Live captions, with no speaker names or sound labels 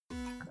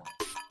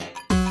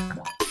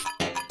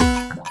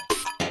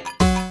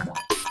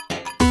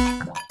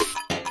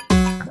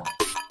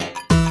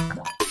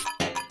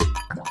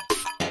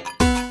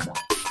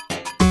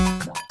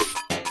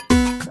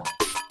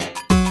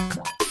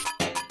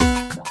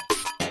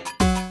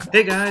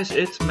Hey guys,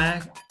 it's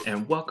Mac,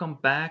 and welcome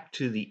back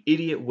to the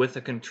Idiot with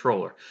a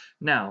Controller.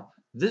 Now,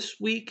 this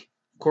week,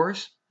 of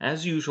course,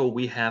 as usual,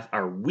 we have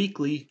our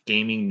weekly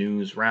gaming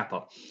news wrap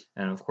up.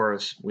 And of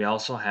course, we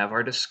also have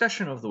our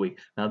discussion of the week.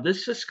 Now,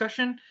 this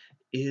discussion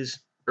is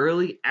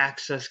early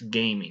access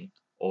gaming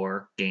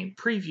or game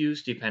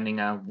previews,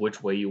 depending on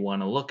which way you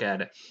want to look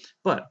at it.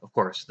 But of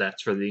course,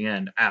 that's for the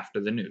end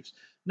after the news.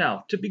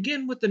 Now, to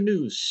begin with the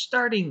news,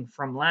 starting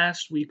from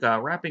last week,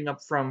 wrapping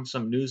up from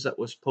some news that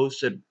was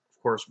posted,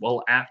 of course,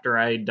 well after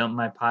I dumped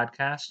my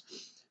podcast,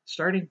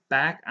 starting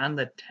back on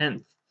the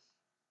 10th.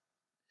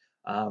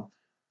 Uh,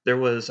 there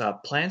was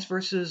Plants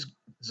vs.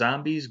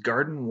 Zombies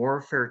Garden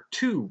Warfare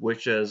 2,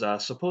 which is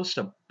supposed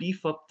to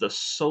beef up the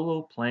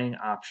solo playing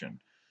option.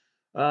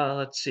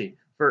 Let's see.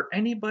 For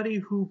anybody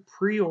who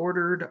pre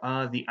ordered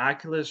the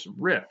Oculus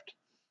Rift,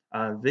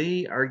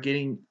 they are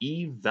getting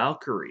Eve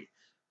Valkyrie.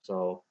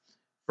 So,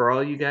 for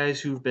all you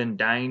guys who've been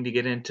dying to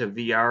get into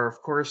VR,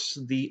 of course,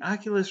 the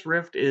Oculus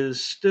Rift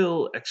is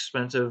still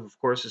expensive. Of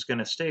course, it's going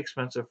to stay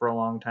expensive for a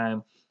long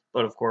time.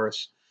 But of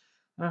course,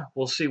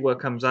 we'll see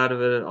what comes out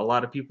of it. A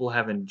lot of people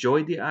have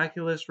enjoyed the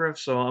Oculus Rift,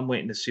 so I'm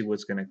waiting to see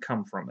what's going to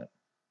come from it.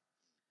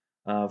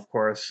 Of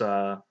course,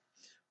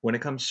 when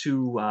it comes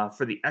to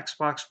for the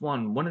Xbox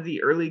one of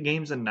the early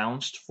games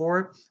announced for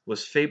it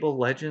was Fable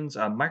Legends.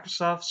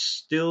 Microsoft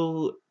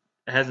still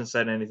hasn't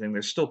said anything.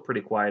 They're still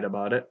pretty quiet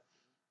about it.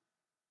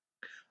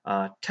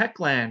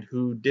 Techland,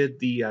 who did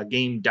the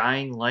game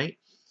Dying Light,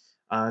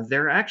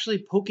 they're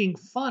actually poking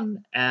fun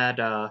at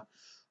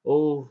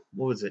what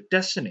was it?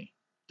 Destiny.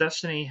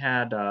 Destiny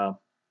had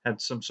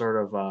some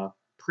sort of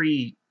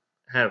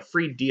had a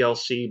free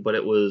DLC, but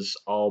it was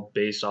all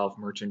based off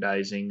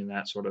merchandising and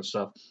that sort of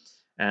stuff.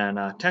 And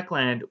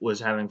Techland was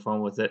having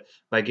fun with it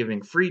by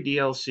giving free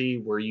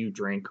DLC where you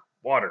drink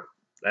water.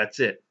 That's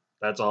it.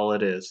 That's all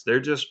it is. They're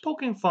just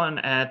poking fun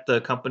at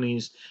the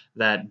companies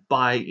that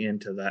buy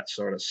into that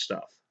sort of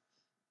stuff.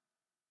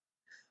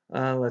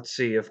 Let's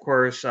see. Of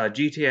course,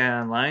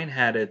 GTA Online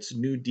had its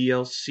new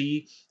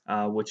DLC,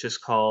 which is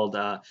called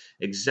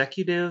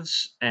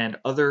Executives and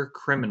Other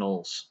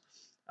Criminals.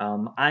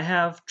 I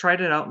have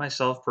tried it out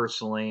myself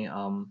personally,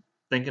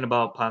 thinking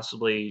about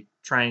possibly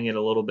trying it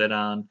a little bit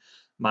on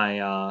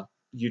my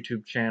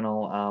YouTube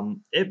channel.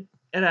 It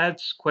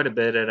adds quite a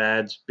bit. It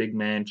adds big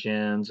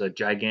mansions, a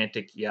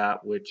gigantic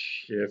yacht,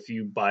 which, if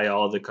you buy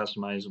all the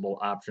customizable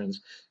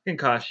options, can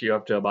cost you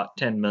up to about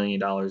 $10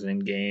 million in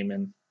game,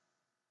 and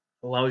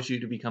allows you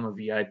to become a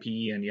VIP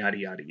and yada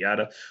yada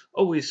yada.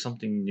 Always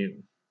something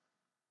new.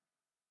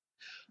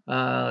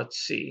 Let's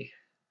see.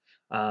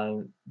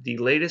 The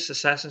latest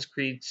Assassin's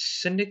Creed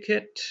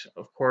Syndicate,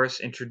 of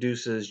course,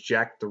 introduces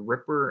Jack the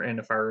Ripper, and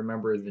if I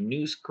remember the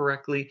news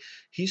correctly,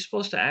 he's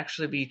supposed to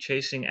actually be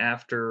chasing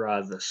after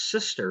the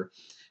sister,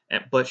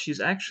 but she's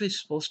actually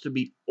supposed to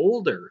be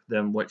older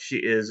than what she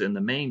is in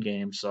the main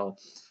game, so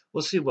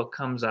we'll see what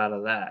comes out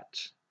of that.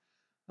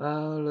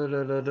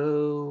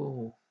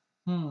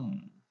 Hmm.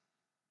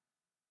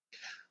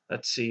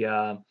 Let's see.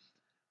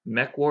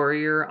 Mech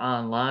Warrior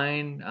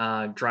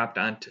Online dropped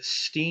onto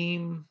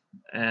Steam,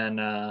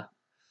 and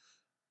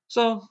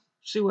so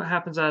see what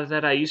happens out of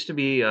that. I used to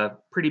be a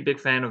pretty big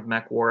fan of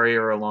Mech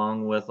Warrior,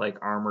 along with like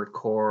Armored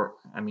Core.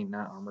 I mean,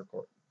 not Armored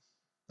Core.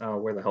 Oh,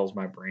 where the hell's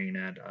my brain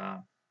at?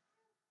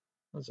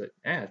 What's it?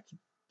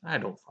 I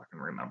don't fucking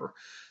remember.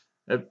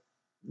 Uh,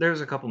 there's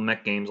a couple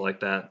mech games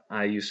like that.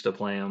 I used to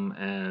play them,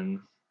 and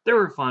they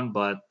were fun,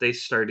 but they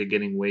started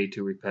getting way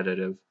too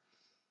repetitive.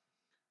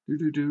 Do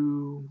do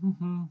do.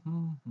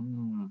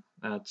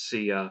 Let's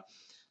see.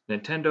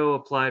 Nintendo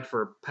applied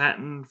for a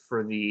patent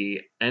for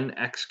the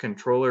NX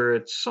controller.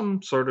 It's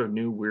some sort of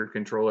new weird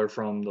controller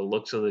from the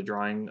looks of the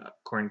drawing,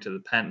 according to the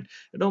patent.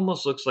 It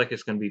almost looks like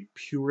it's going to be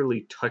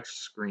purely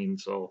touchscreen,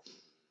 so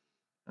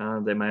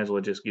they might as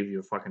well just give you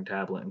a fucking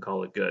tablet and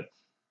call it good.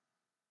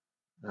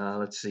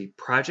 Let's see.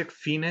 Project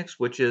Phoenix,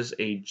 which is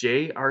a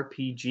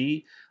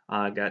JRPG,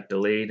 got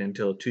delayed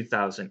until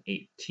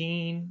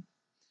 2018.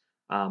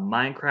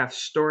 Minecraft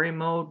Story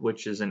Mode,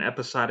 which is an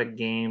episodic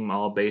game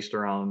all based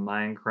around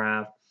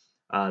Minecraft.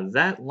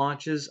 That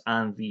launches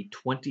on the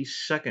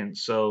 22nd.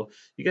 So,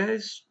 you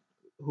guys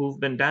who've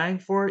been dying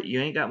for it, you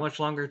ain't got much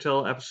longer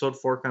till episode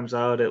 4 comes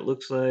out. It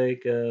looks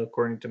like,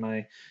 according to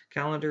my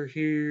calendar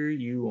here,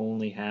 you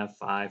only have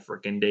 5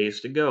 freaking days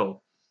to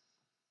go.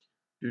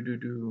 Do do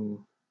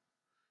do.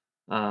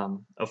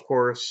 Of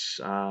course,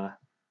 wow,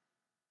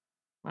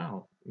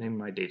 maybe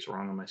my date's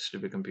wrong on my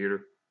stupid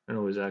computer. It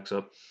always acts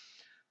up.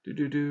 Do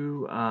do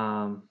do.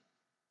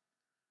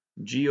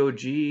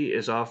 GOG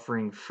is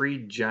offering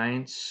free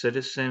Giant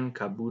Citizen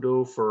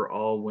Kabuto for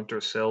all winter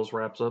sales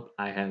wraps up.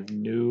 I have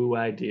no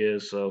idea,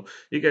 so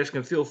you guys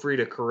can feel free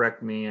to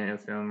correct me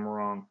if I'm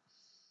wrong.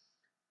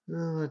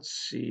 Let's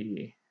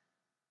see.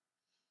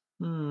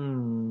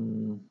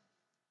 Hmm.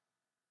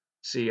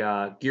 See,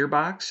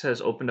 Gearbox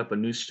has opened up a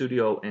new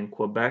studio in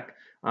Quebec.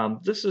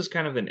 This is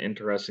kind of an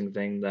interesting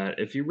thing that,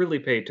 if you really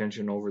pay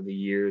attention over the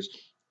years,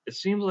 it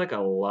seems like a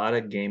lot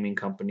of gaming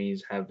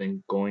companies have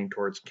been going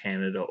towards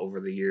Canada over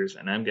the years,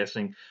 and I'm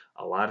guessing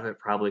a lot of it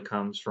probably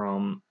comes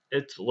from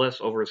it's less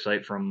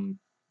oversight from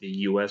the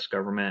U.S.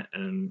 government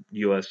and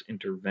U.S.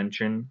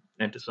 intervention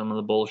into some of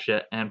the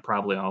bullshit, and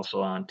probably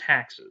also on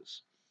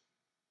taxes.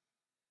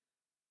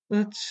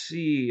 Let's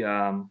see.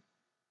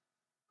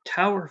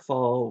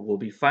 Towerfall will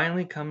be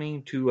finally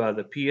coming to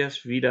the PS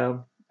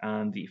Vita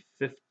on the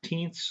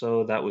 15th,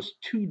 so that was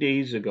 2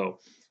 days ago.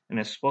 And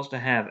it's supposed to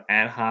have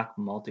ad hoc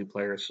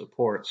multiplayer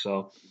support.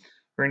 So,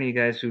 for any of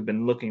you guys who've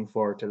been looking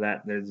forward to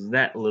that, there's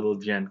that little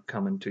gem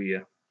coming to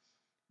you.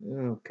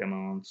 Oh, come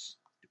on,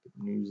 stupid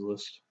news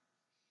list.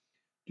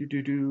 Do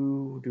do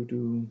do do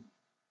do.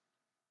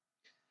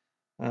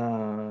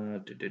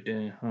 Do, do,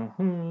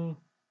 do,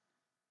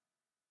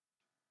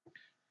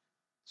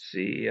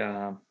 See,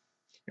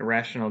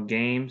 Irrational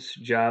Games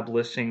job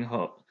listing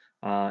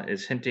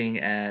is hinting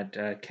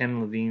at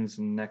Ken Levine's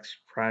next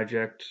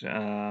project,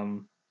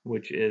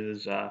 which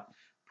is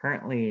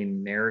apparently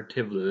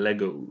narrative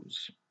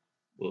Legos.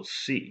 We'll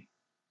see.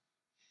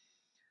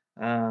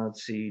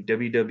 Let's see.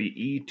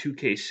 WWE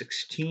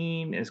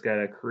 2K16 has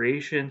got a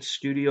creation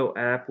studio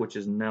app, which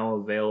is now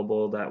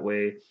available that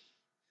way.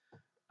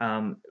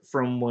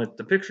 From what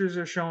the pictures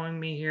are showing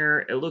me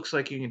here, it looks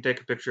like you can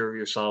take a picture of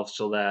yourself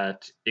so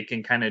that it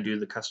can kind of do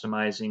the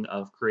customizing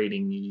of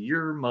creating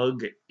your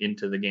mug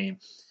into the game.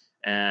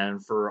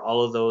 And for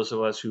all of those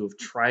of us who have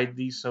tried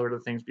these sort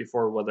of things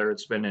before, whether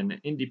it's been an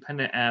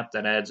independent app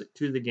that adds it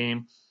to the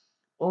game,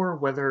 or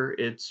whether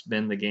it's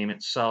been the game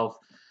itself,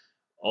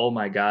 oh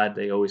my god,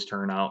 they always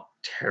turn out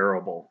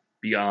terrible.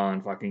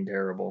 Beyond fucking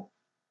terrible.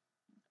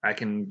 I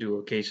can do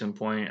a case in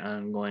point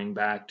on going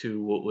back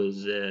to what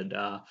was it,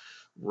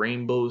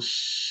 Rainbow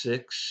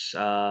Six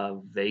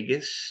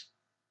Vegas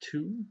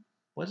 2?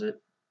 Was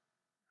it?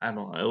 I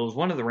don't know. It was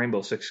one of the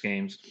Rainbow Six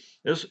games.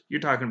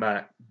 You're talking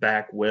about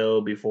back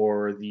well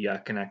before the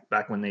Connect,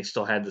 back when they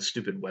still had the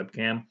stupid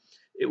webcam.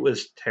 It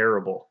was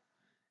terrible.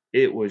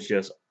 It was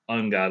just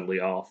ungodly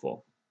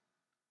awful.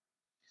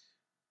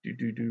 Do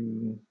do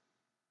do.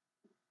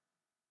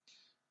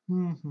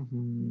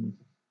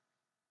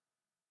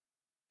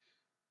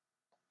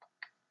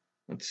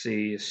 Let's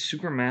see.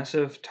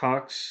 Supermassive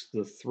talks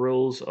the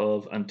thrills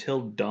of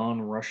Until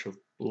Dawn Rush of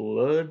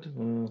Blood.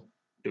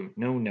 Don't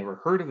know, never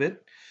heard of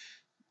it.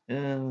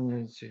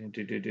 Let's see.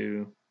 Do do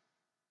do.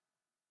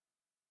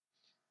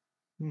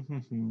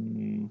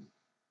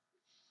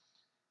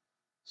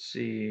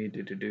 See.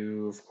 Do do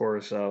do. Of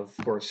course.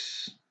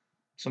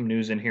 Some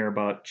news in here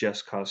about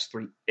Just Cause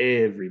 3.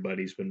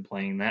 Everybody's been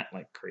playing that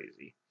like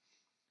crazy.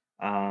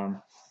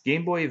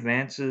 Game Boy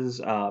Advance's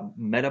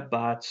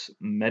Metabots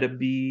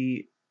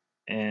Metabee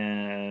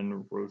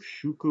and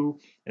Roshuku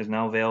is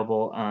now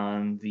available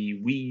on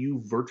the Wii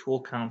U Virtual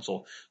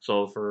Console.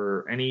 So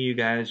for any of you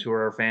guys who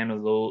are a fan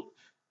of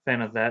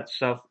that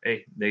stuff,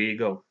 hey, there you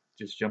go.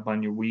 Just jump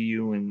on your Wii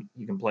U and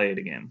you can play it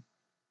again.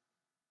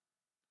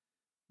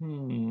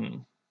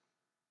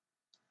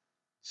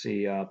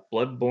 See,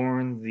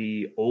 Bloodborne,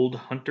 the Old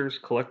Hunters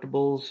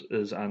collectibles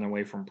is on their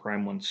way from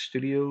Prime One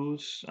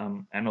Studios.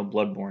 I know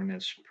Bloodborne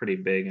is pretty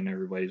big and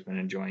everybody's been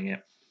enjoying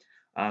it.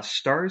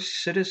 Star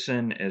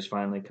Citizen is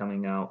finally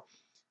coming out.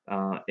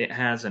 It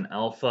has an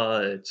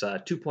alpha. It's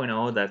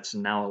 2.0 that's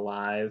now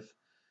live.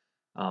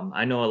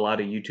 I know a lot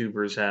of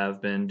YouTubers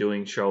have been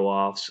doing show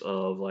offs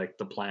of like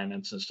the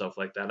planets and stuff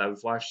like that.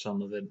 I've watched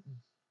some of it.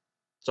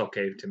 It's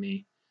okay to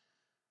me.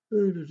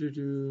 Let's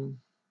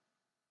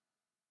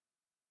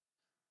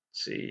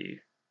see.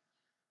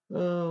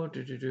 Oh,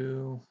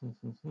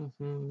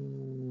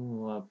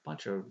 a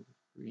bunch of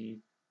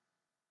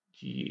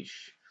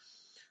yeesh.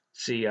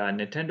 See,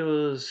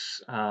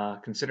 Nintendo's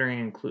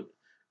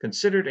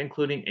considered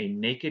including a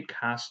naked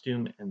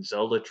costume in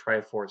Zelda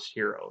Triforce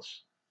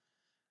Heroes.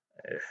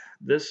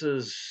 This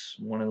is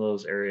one of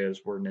those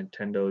areas where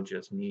Nintendo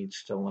just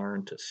needs to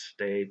learn to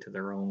stay to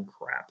their own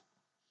crap.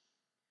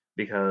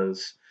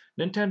 Because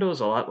Nintendo is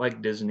a lot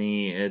like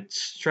Disney.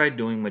 It's tried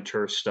doing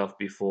mature stuff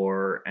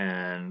before,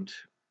 and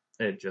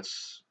it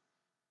just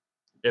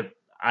it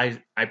I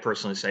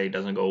personally say it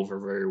doesn't go over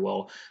very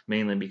well,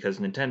 mainly because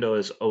Nintendo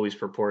has always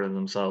purported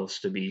themselves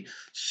to be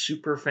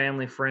super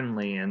family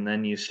friendly, and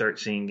then you start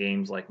seeing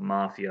games like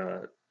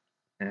Mafia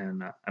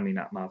and I mean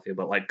not Mafia,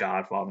 but like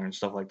Godfather and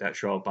stuff like that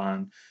show up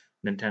on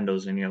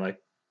Nintendo's, and you're like,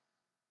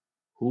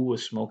 who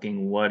was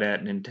smoking what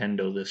at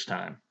Nintendo this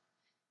time?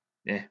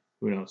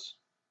 Who knows?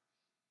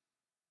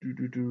 Do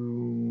do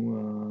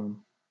do.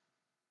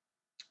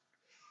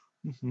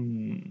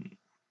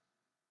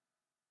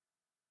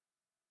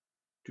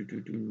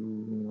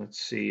 Let's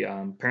see.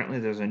 Apparently,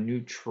 there's a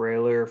new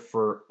trailer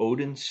for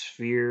Odin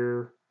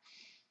Sphere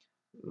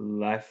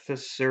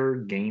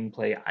Lefisser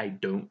gameplay. I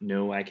don't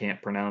know. I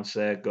can't pronounce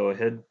that. Go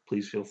ahead.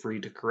 Please feel free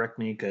to correct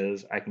me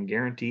because I can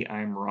guarantee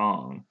I'm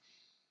wrong.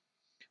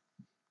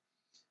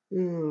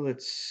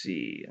 Let's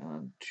see.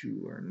 On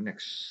to our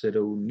next set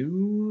of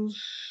news.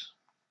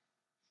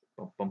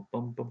 Let's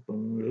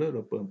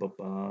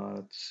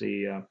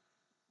see.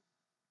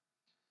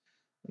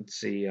 Let's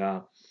see.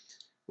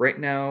 Right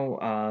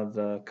now,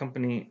 the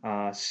company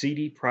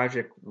CD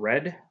Projekt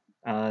Red,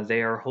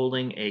 they are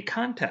holding a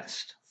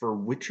contest for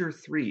Witcher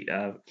 3.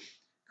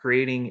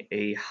 creating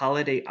a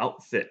holiday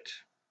outfit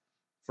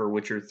for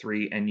Witcher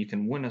 3, and you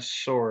can win a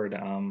sword.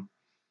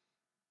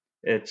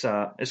 It's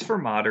for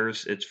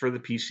modders. It's for the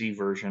PC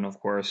version, of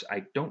course.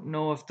 I don't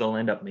know if they'll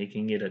end up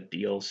making it a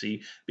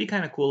DLC. Be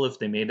kind of cool if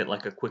they made it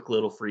like a quick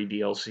little free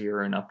DLC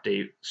or an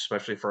update,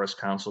 especially for us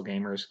console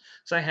gamers.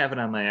 So I have it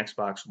on my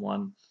Xbox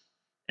One,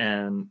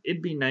 and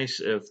it'd be nice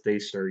if they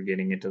started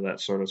getting into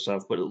that sort of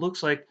stuff. But it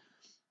looks like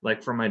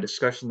from my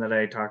discussion that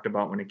I talked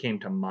about when it came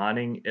to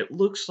modding, it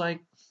looks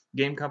like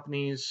game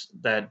companies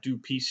that do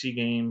PC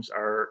games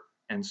are,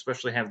 and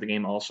especially have the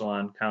game also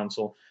on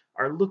console,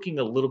 are looking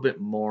a little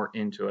bit more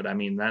into it. I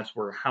mean, that's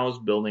where house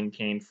building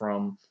came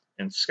from,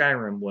 and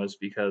Skyrim was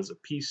because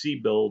of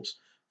PC builds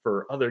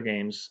for other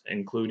games,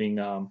 including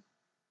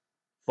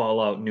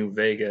Fallout New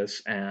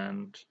Vegas,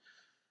 and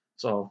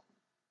so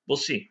we'll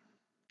see.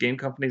 Game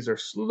companies are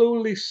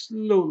slowly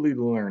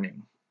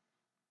learning.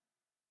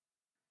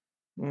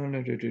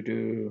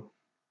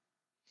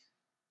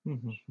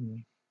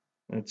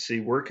 Let's see.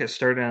 Work has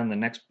started on the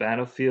next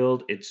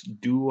Battlefield. It's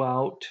due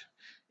out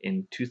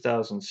in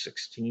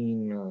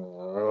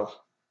 2016.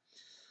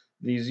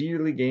 These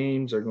yearly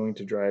games are going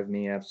to drive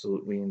me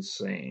absolutely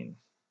insane.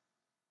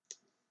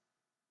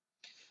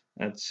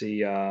 Let's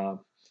see.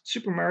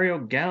 Super Mario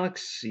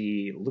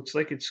Galaxy looks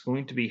like it's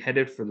going to be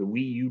headed for the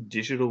Wii U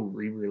digital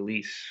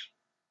re-release.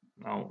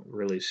 I don't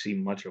really see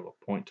much of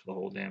a point to the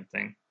whole damn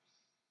thing.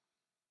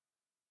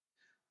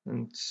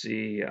 Let's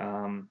see.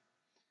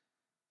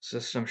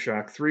 System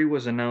Shock 3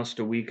 was announced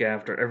a week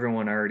after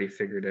everyone already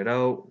figured it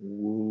out.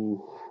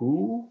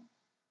 Woohoo!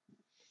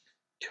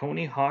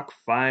 Tony Hawk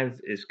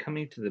 5 is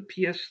coming to the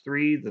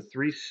PS3, the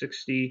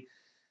 360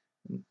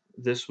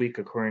 this week,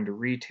 according to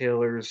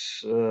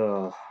retailers.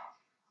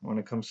 When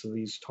it comes to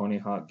these Tony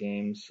Hawk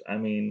games, I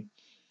mean,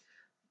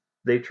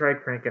 they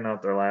tried cranking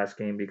out their last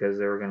game because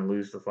they were going to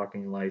lose the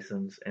fucking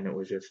license, and it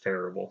was just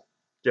terrible.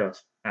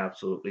 Just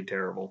absolutely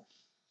terrible.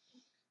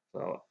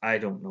 So I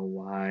don't know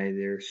why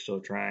they're still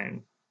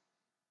trying.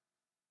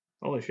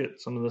 Holy shit,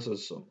 some of this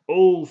is some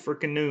old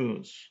freaking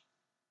news.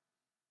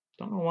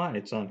 Don't know why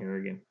it's on here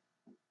again.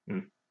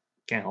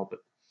 Can't help it.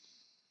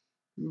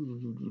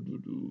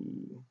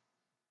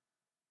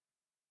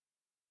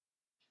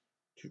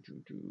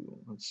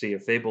 Let's see. A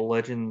Fable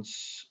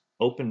Legends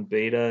open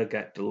beta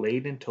got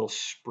delayed until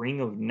spring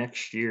of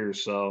next year.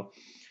 So,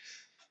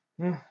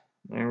 there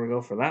we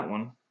go for that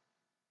one.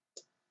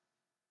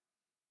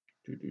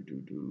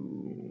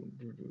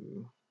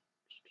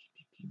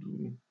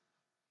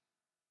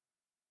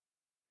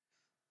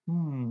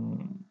 Hmm.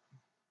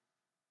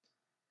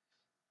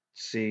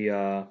 See,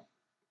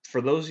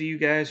 for those of you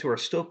guys who are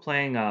still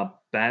playing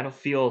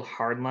Battlefield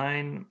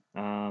Hardline,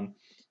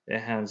 it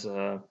has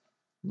a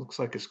looks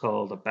like it's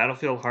called a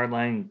Battlefield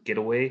Hardline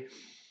Getaway.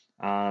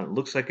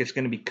 Looks like it's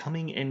going to be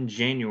coming in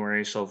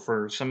January. So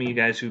for some of you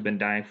guys who've been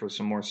dying for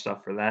some more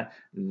stuff for that,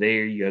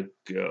 there you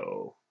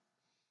go.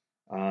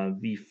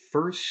 The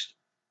first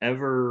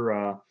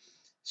ever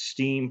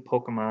Steam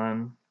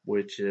Pokemon,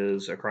 which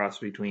is a cross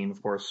between,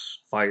 of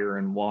course, fire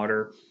and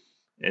water.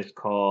 It's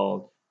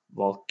called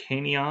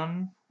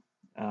Volcanion.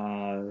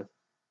 Uh,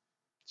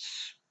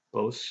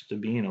 Supposed to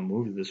be in a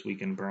movie this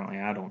weekend, apparently.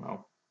 I don't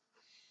know.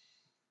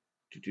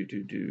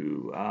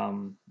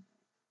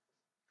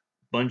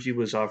 Bungie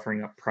was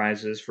offering up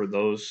prizes for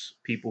those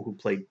people who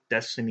played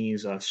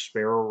Destiny's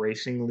Sparrow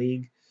Racing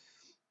League.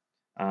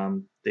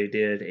 They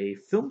did a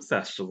film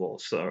festival,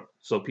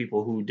 so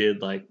people who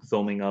did like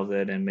filming of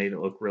it and made it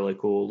look really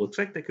cool. Looks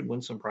like they could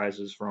win some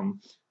prizes from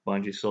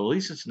Bungie. So at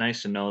least it's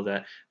nice to know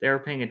that they are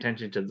paying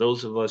attention to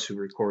those of us who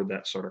record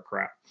that sort of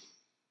crap.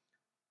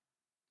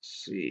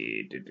 Let's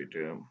see,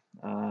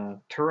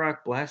 Turok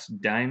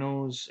Blast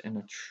Dinos in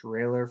a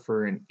trailer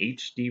for an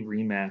HD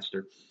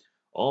remaster.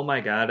 Oh my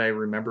god, I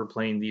remember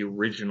playing the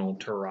original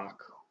Turok.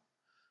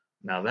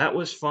 Now that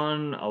was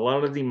fun. A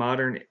lot of the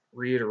modern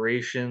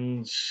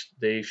reiterations,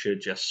 they should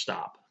just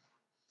stop.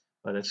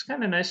 But it's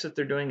kind of nice that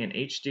they're doing an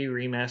HD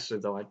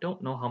remaster, though I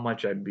don't know how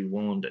much I'd be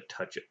willing to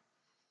touch it.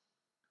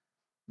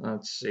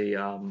 Let's see,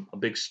 a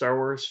big Star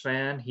Wars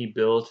fan, he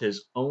built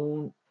his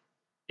own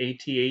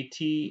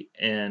AT-AT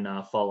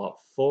in Fallout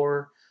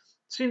 4.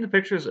 Seeing the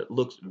pictures, it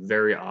looks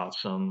very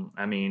awesome.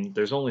 I mean,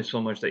 there's only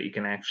so much that you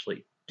can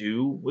actually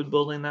do with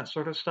building that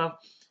sort of stuff,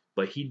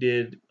 but he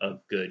did a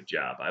good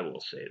job, I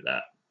will say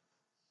that.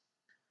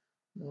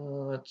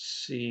 Let's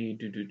see,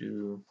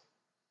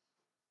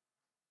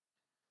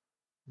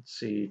 Let's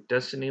see,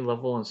 Destiny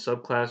level and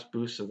subclass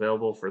boosts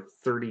available for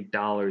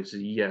 $30.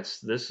 Yes,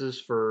 this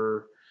is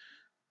for.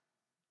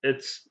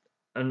 It's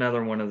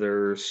another one of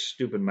their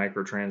stupid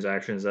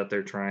microtransactions that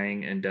they're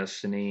trying in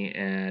Destiny,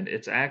 and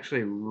it's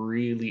actually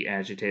really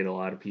agitated a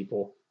lot of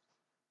people.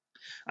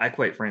 I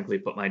quite frankly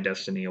put my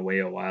Destiny away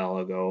a while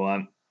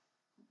ago.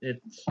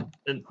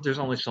 There's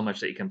only so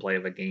much that you can play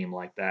of a game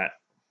like that.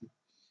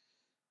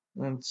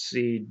 Let's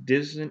see,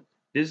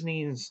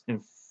 Disney's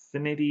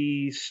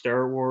Infinity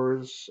Star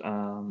Wars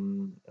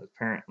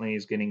apparently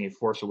is getting a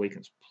Force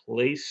Awakens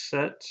play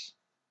set.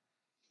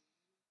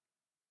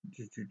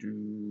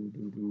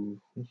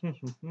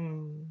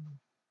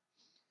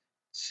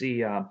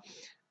 See,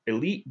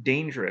 Elite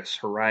Dangerous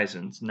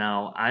Horizons.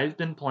 Now, I've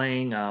been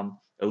playing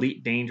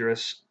Elite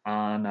Dangerous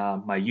on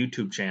my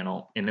YouTube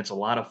channel, and it's a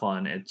lot of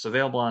fun. It's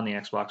available on the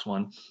Xbox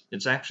One.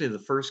 It's actually the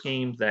first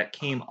game that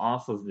came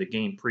off of the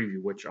game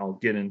preview, which I'll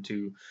get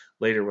into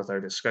later with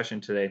our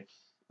discussion today.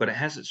 But it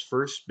has its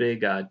first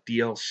big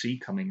DLC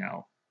coming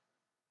out.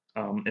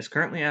 It's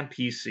currently on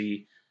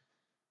PC.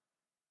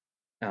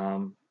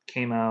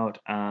 Came out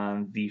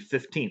on the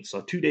 15th, so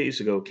 2 days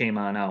ago came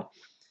on out,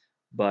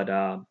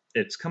 but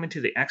it's coming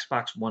to the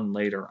Xbox One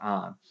later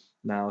on.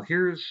 Now,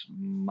 here's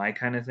my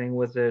kind of thing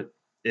with it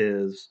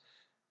is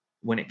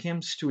when it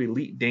comes to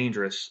Elite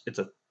Dangerous, it's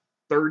a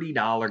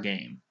 $30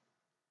 game.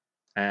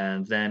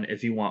 And then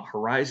if you want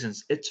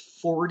Horizons, it's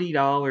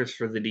 $40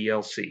 for the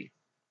DLC.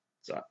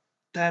 So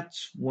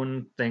that's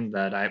one thing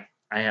that I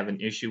have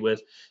an issue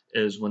with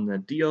is when the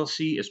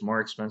DLC is more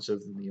expensive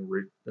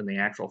than the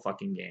actual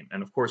fucking game.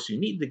 And of course, you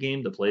need the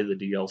game to play the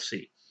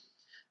DLC.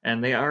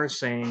 And they are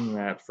saying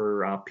that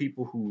for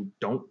people who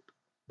don't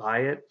buy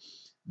it,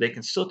 they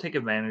can still take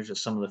advantage of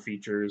some of the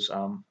features.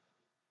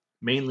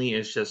 Mainly,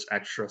 it's just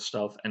extra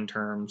stuff in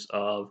terms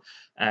of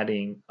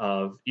adding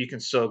of you can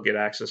still get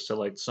access to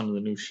like some of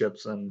the new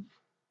ships and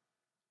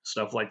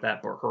stuff like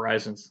that. But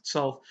Horizons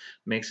itself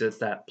makes it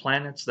that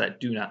planets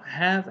that do not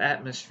have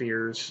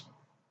atmospheres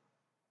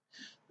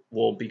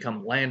will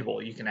become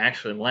landable. You can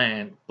actually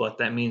land, but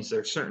that means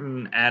there's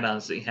certain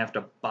add-ons that you have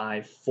to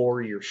buy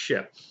for your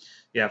ship.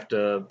 You have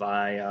to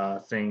buy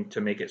a thing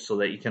to make it so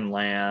that you can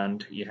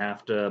land. You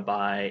have to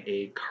buy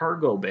a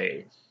cargo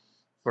bay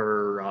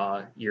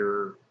for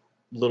your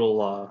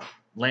little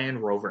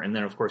Land Rover, and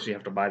then of course you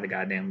have to buy the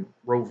goddamn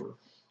rover,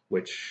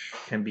 which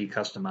can be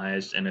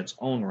customized in its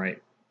own right,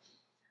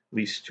 at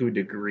least to a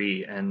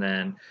degree, and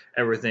then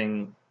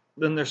everything.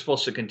 Then they're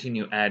supposed to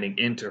continue adding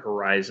into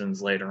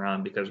Horizons later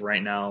on because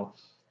right now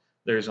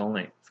there's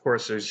only, of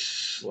course,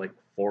 there's like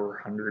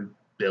 400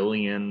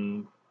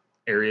 billion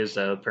areas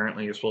that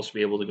apparently you're supposed to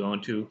be able to go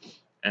into.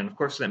 And of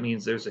course, that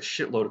means there's a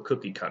shitload of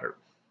cookie cutter.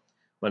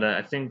 But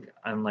I think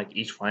on like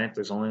each planet,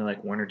 there's only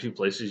like one or two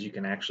places you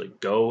can actually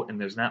go, and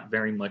there's not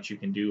very much you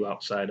can do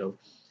outside of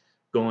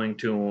going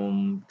to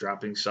them,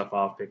 dropping stuff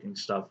off, picking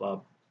stuff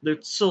up.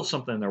 There's still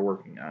something they're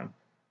working on.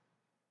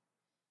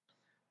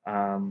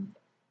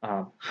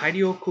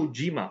 Hideo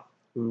Kojima,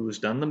 who's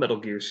done the Metal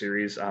Gear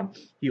series,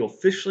 he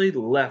officially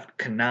left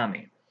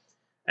Konami.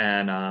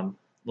 And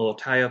little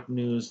tie-up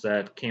news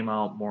that came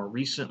out more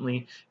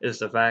recently is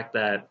the fact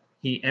that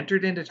he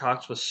entered into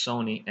talks with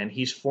Sony, and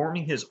he's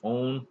forming his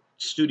own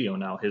studio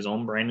now, his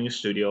own brand new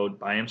studio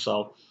by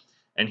himself,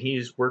 and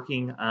he's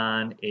working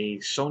on a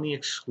Sony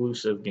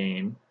exclusive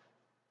game.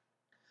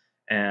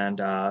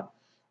 And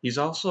he's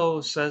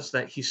also says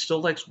that he still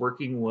likes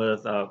working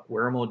with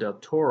Guillermo del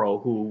Toro,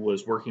 who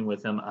was working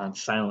with him on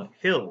Silent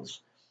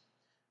Hills,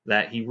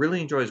 that he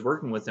really enjoys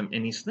working with him,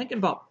 and he's thinking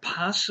about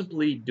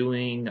possibly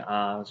doing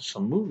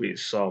some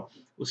movies. So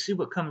we'll see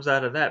what comes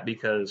out of that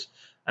because,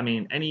 I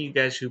mean, any of you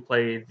guys who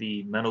play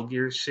the Metal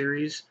Gear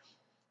series,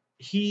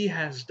 he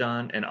has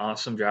done an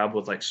awesome job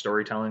with like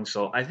storytelling.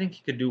 So I think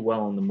he could do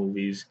well in the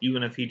movies,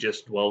 even if he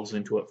just dwells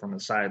into it from a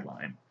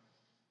sideline.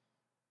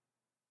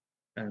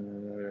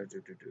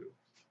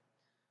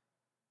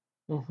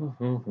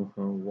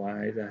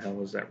 Why the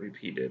hell is that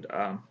repeated?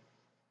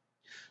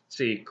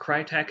 See,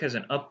 Crytek has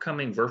an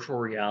upcoming virtual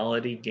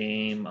reality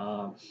game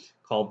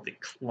called The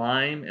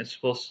Climb. It's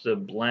supposed to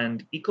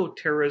blend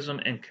eco-terrorism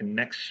and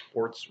connect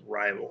sports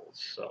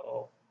rivals.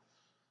 So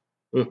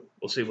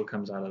we'll see what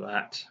comes out of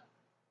that.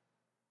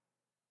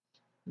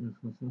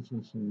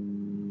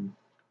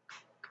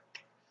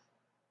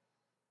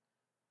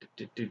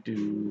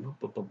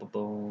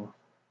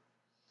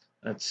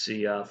 Let's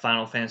see.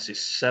 Final Fantasy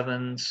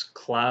VII's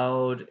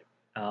Cloud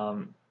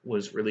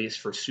was released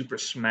for Super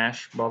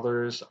Smash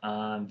Brothers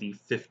on the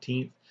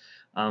 15th.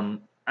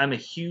 I'm a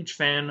huge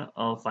fan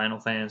of Final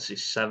Fantasy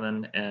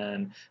VII,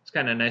 and it's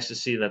kind of nice to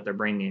see that they're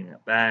bringing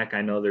it back.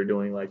 I know they're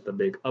doing like the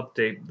big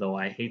update, though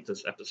I hate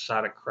this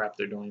episodic crap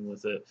they're doing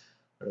with it.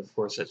 But of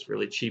course, it's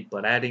really cheap.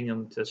 But adding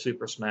them to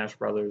Super Smash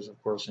Brothers,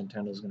 of course,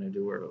 Nintendo's going to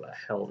do whatever the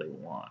hell they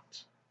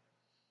want.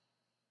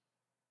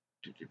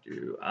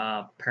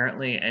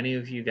 Apparently, any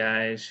of you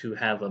guys who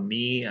have a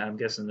Mii, I'm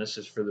guessing this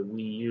is for the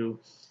Wii U,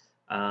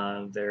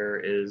 there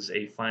is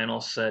a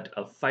final set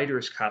of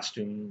fighters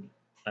costume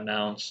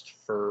announced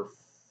for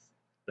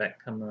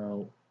that come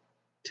out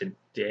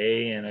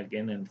today and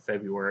again in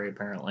February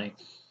apparently.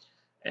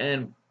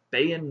 And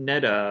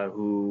Bayonetta,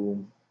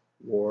 who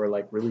wore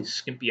like really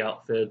skimpy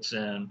outfits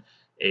and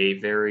a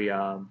very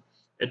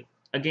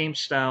a game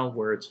style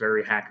where it's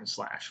very hack and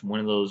slash. One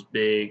of those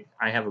big,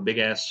 I have a big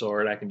ass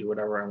sword, I can do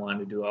whatever I want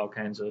to do, all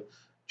kinds of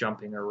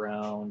jumping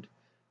around.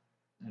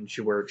 And she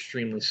wore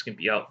extremely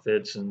skimpy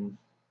outfits and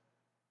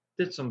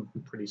did some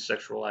pretty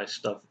sexualized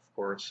stuff, of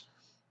course.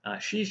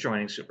 She's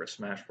joining Super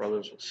Smash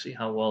Brothers. We'll see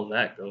how well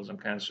that goes. I'm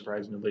kind of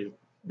surprised nobody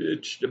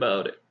bitched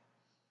about it.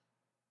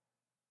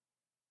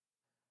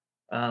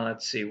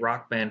 Let's see.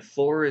 Rock Band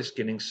 4 is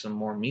getting some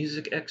more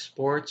music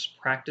exports,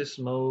 practice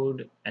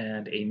mode,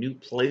 and a new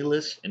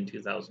playlist in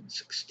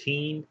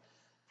 2016.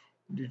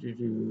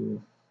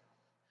 Do.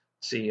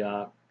 See,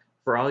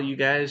 for all you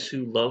guys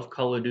who love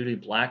Call of Duty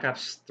Black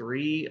Ops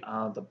 3,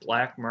 the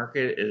black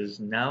market is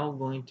now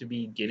going to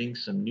be getting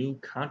some new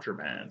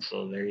contraband.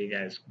 So there you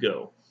guys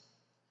go.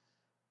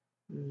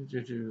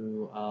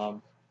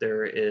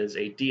 There is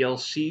a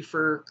DLC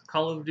for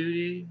Call of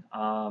Duty.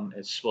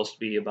 It's supposed to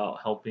be about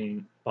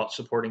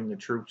supporting the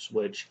troops,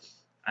 which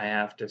I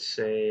have to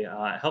say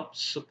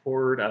helps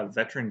support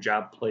veteran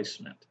job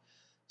placement.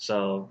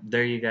 So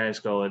there you guys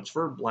go. It's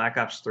for Black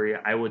Ops 3.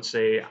 I would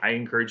say I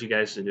encourage you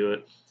guys to do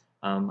it.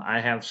 I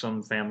have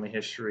some family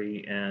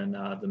history in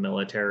the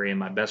military, and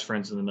my best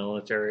friends in the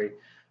military.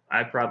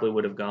 I probably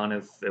would have gone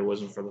if it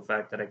wasn't for the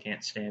fact that I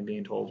can't stand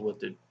being told what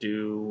to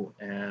do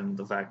and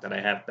the fact that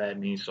I have bad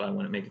knees, so I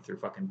wouldn't make it through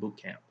fucking boot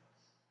camp.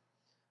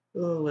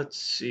 Oh, let's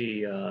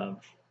see.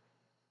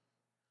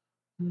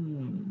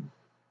 Hmm.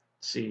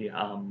 See,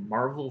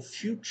 Marvel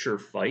Future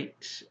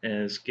Fight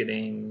is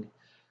getting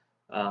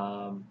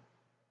um,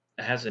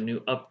 has a new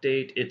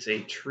update. It's a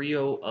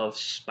trio of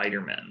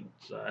Spider-Men.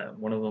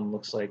 One of them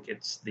looks like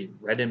it's the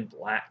red and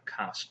black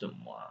costume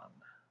one.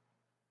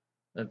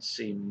 Let's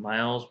see,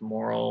 Miles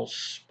Morales,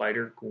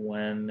 Spider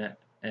Gwen,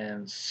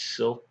 and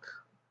Silk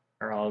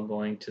are all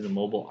going to the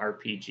mobile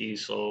RPG.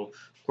 So,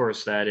 of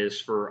course, that is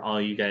for all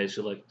you guys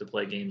who like to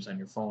play games on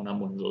your phone. I'm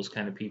one of those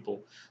kind of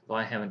people, though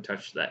I haven't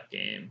touched that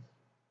game.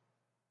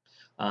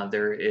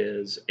 There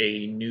is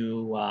a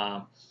new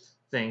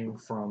thing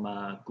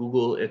from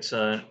Google. It's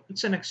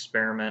an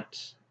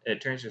experiment.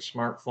 It turns your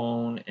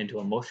smartphone into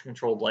a motion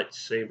controlled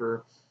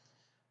lightsaber.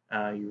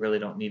 You really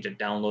don't need to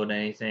download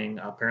anything.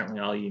 Apparently,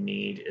 all you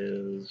need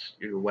is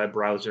your web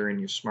browser and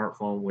your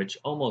smartphone, which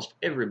almost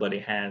everybody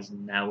has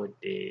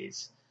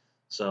nowadays.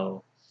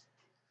 So,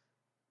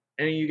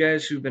 any of you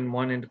guys who've been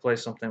wanting to play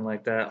something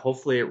like that,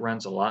 hopefully it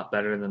runs a lot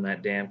better than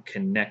that damn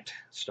Connect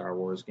Star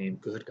Wars game.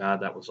 Good God,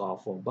 that was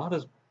awful.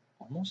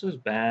 Almost as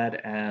bad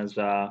as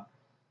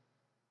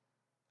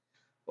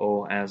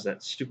as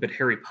that stupid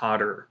Harry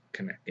Potter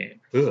Connect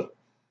game. Ugh.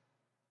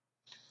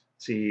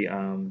 See,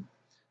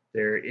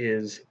 there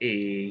is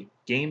a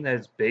game that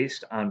is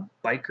based on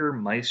biker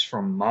mice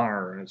from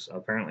Mars.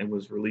 Apparently,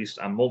 was released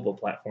on mobile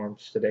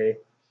platforms today.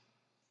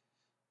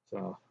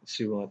 So let's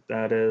see what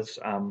that is.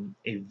 A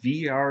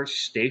VR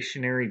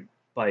stationary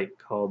bike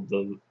called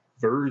the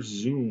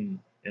Verzoom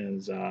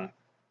is.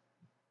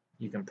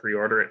 You can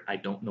pre-order it. I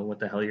don't know what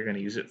the hell you're going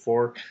to use it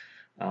for.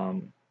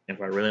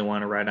 If I really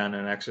want to ride on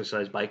an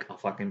exercise bike, I'll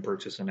fucking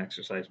purchase an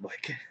exercise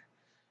bike.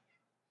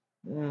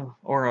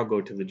 Or I'll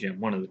go to the gym.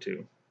 One of the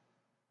two.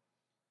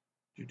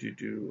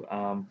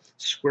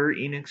 Square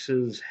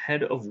Enix's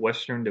head of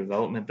Western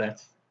development.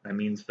 That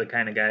means the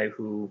kind of guy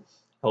who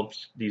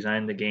helps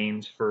design the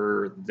games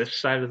for this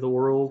side of the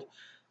world.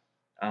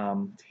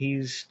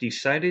 He's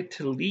decided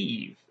to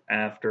leave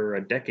after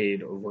a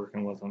decade of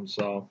working with them.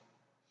 So,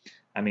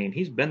 I mean,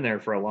 he's been there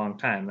for a long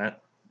time.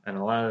 And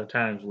a lot of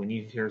times when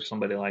you hear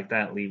somebody like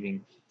that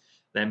leaving,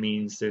 that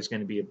means there's going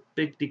to be a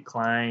big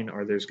decline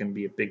or there's going to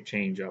be a big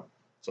change up.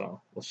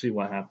 So we'll see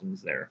what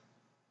happens there.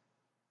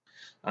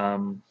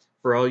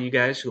 For all you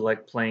guys who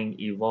like playing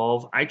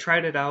Evolve, I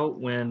tried it out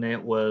when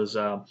it was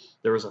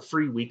there was a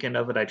free weekend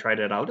of it. I tried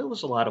it out. It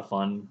was a lot of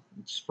fun.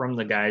 It's from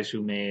the guys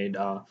who made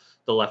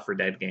the Left 4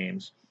 Dead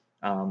games.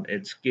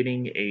 It's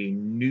getting a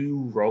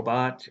new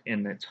robot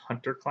in its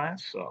hunter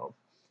class, so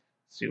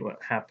see what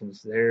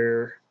happens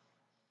there.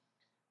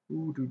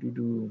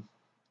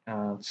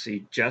 Let's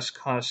see. Just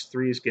Cause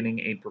 3 is getting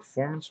a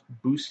performance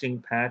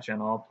boosting patch on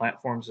all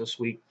platforms this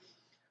week.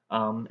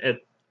 From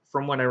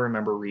what I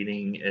remember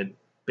reading, it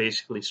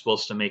basically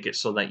supposed to make it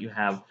so that you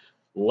have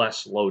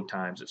less load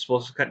times. It's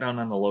supposed to cut down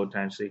on the load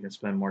time so you can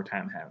spend more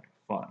time having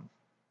fun.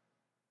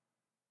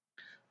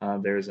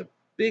 There's a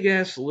big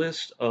ass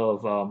list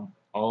of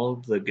all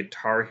of the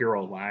Guitar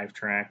Hero live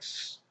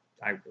tracks.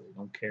 I really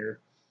don't care.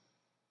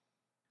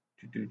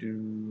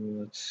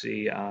 Let's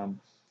see.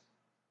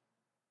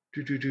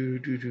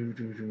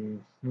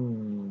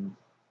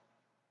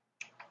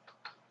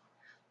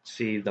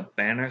 See, the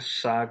Banner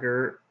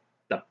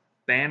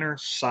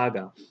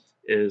Saga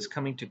is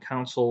coming to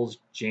consoles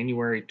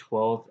January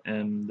 12th,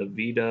 and the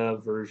Vita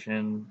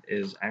version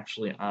is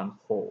actually on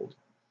hold.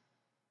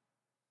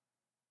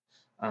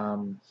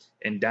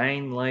 In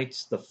Dying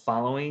Light's the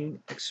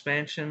following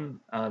expansion,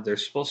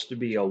 there's supposed to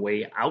be a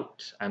way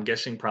out. I'm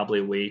guessing probably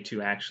a way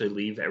to actually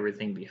leave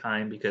everything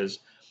behind because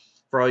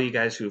for all you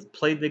guys who have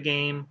played the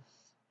game,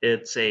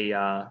 it's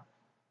you're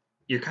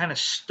kind of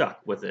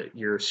stuck with it.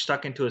 You're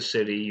stuck into a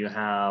city. You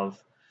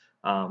have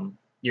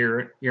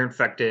you're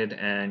infected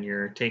and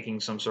you're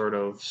taking some sort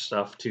of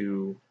stuff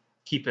to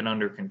keep it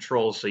under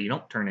control so you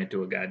don't turn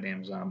into a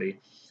goddamn zombie.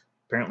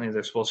 Apparently,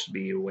 there's supposed to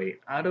be a way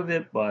out of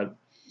it, but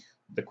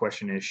the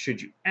question is,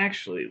 should you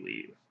actually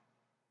leave?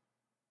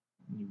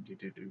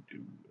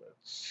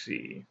 Let's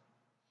see.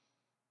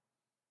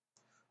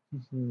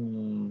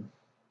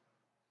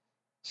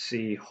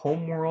 See,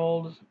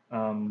 Homeworld,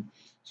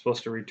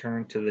 supposed to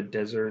return to the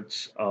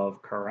deserts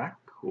of Karak.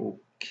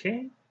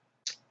 Okay.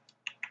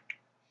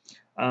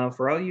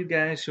 For all you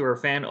guys who are a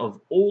fan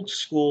of old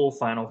school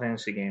Final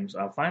Fantasy games,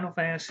 Final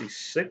Fantasy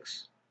VI,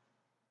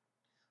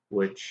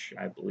 which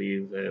I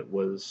believe it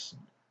was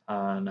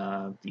on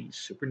the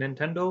Super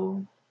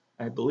Nintendo,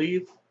 I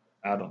believe.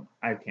 I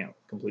can't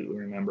completely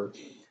remember.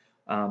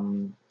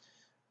 Um,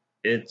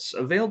 it's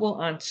available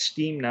on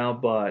Steam now,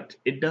 but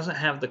it doesn't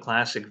have the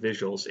classic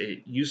visuals.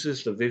 It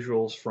uses the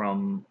visuals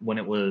from when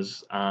it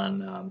was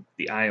on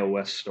the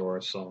iOS store.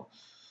 So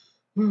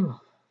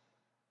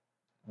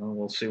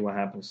we'll see what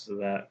happens to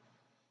that.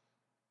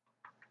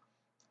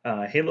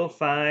 Halo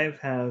 5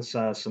 has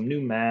some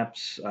new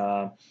maps.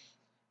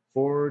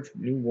 Forge,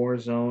 new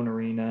Warzone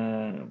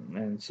arena,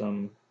 and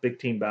some big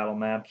team battle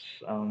maps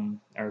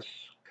are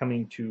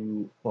came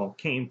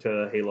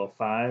to Halo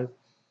 5.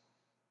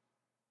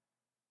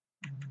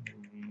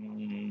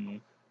 Mm,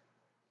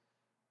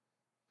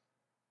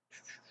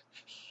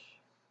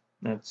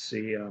 let's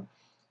see.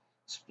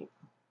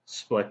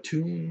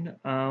 Splatoon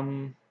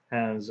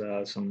has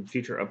some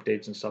feature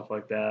updates and stuff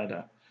like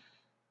that.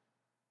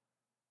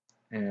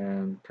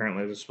 And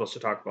apparently, they're supposed to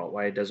talk about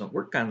why it doesn't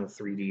work on the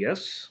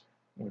 3DS,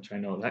 which I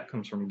know that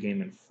comes from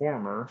Game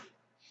Informer.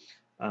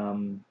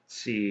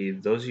 See,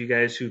 those of you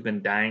guys who've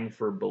been dying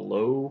for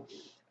Below,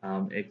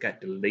 it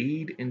got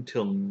delayed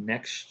until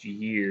next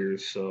year,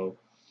 so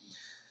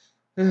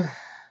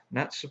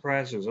not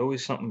surprised. There's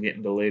always something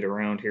getting delayed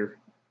around here.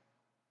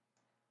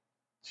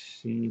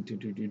 See,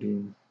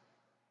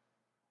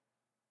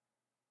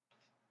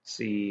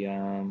 see,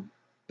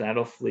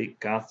 Battlefleet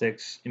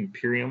Gothic's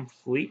Imperium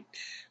Fleet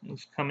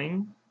is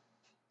coming.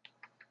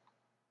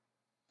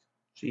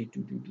 See,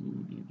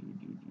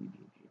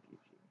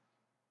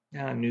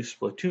 new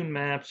Splatoon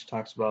maps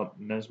talks about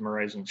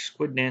mesmerizing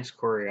squid dance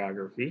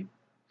choreography.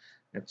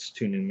 That's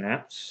 2 new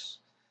maps.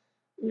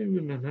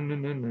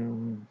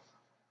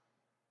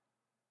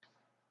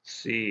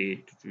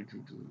 See.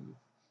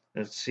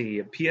 Let's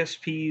see.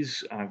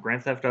 PSP's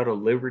Grand Theft Auto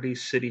Liberty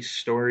City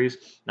Stories.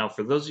 Now,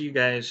 for those of you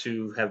guys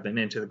who have been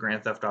into the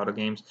Grand Theft Auto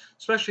games,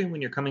 especially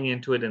when you're coming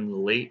into it in the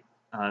late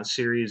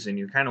series and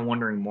you're kind of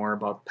wondering more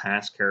about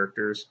past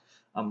characters,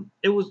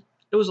 it was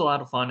a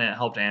lot of fun. It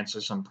helped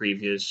answer some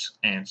previous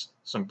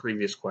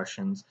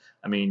questions.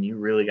 I mean, you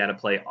really got to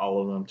play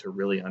all of them to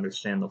really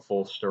understand the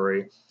full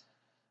story.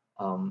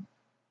 Um,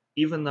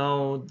 Even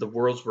though the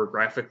worlds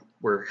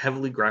were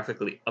heavily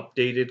graphically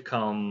updated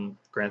come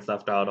Grand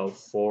Theft Auto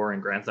 4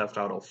 and Grand Theft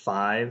Auto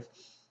 5,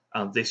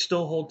 they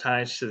still hold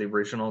ties to the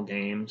original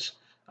games.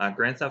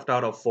 Grand Theft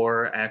Auto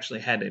 4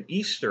 actually had an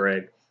Easter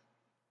egg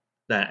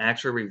that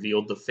actually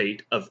revealed the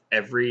fate of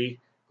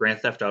every Grand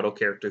Theft Auto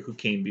character who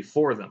came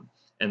before them,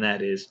 and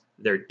that is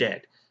they're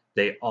dead.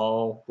 They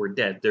all were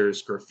dead.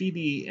 There's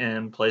graffiti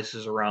in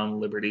places around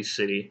Liberty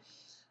City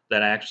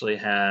that actually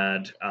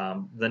had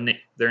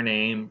their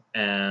name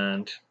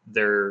and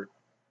the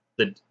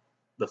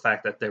the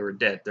fact that they were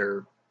dead.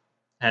 They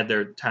had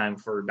their time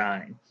for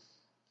dying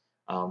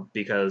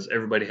because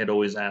everybody had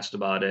always asked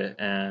about it,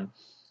 and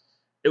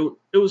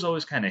it was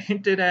always kind of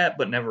hinted at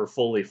but never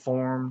fully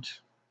formed.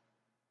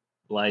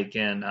 Like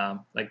in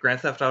like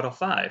Grand Theft Auto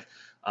 5.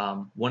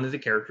 One of the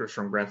characters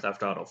from Grand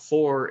Theft Auto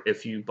 4,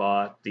 if you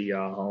bought the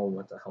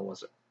what the hell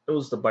was it? It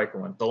was the biker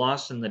one, The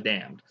Lost and the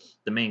Damned.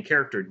 The main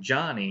character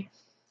Johnny,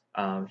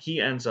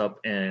 he ends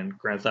up in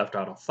Grand Theft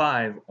Auto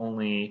 5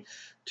 only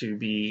to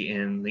be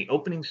in the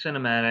opening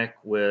cinematic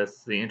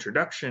with the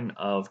introduction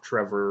of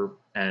Trevor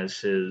as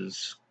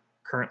his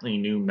currently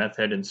new meth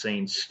head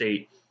insane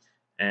state,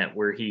 and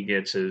where he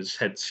gets his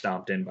head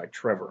stomped in by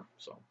Trevor.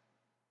 So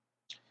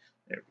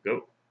there we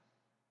go.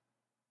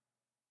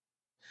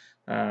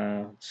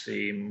 Let's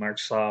see,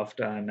 Microsoft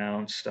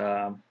announced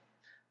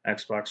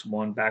Xbox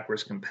One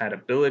backwards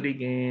compatibility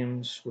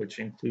games, which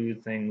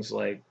include things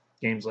like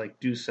games like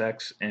Deus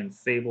Ex and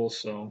Fable.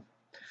 So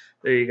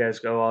there you guys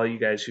go, all you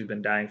guys who've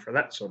been dying for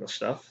that sort of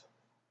stuff.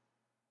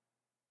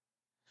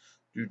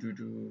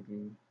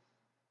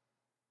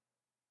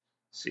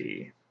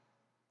 See,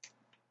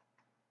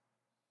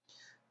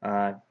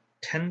 uh,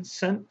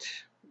 Tencent,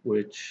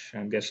 which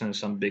I'm guessing is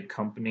some big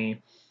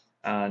company,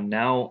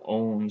 now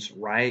owns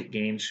Riot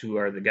Games, who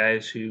are the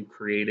guys who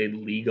created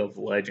League of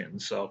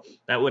Legends. So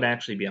that would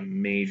actually be a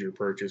major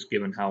purchase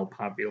given how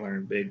popular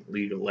and big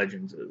League of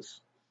Legends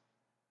is.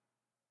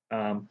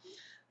 Um,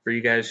 for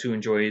you guys who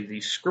enjoy the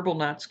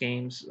Scribblenauts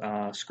games,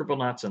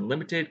 Scribblenauts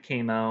Unlimited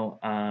came out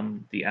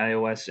on the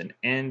iOS and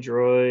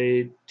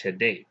Android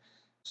today.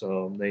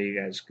 So there you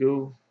guys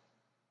go.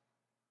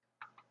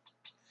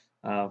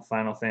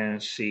 Final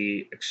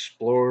Fantasy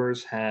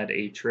Explorers had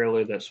a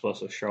trailer that's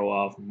supposed to show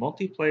off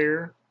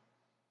multiplayer.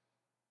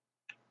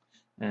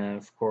 And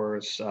of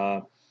course,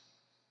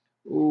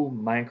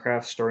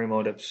 Minecraft Story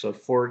Mode Episode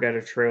 4 got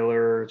a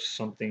trailer.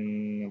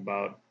 Something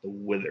about the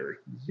Wither.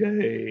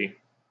 Yay!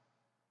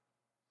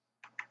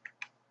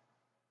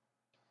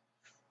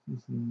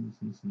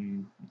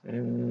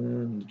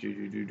 and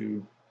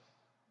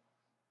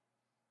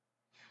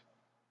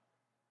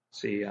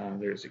See,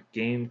 there's a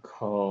game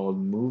called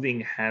Moving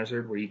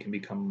Hazard where you can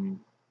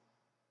become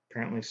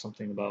apparently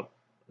something about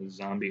a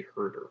zombie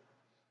herder.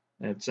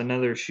 It's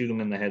another shoot 'em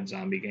in the head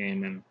zombie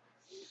game, and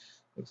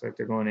looks like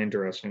they're going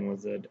interesting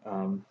with it.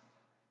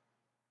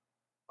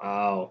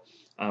 Wow.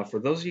 For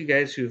those of you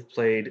guys who've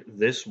played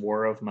This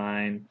War of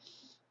Mine,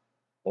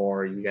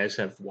 or you guys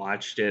have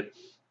watched it,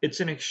 it's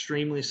an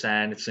extremely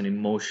sad, it's an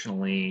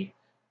emotionally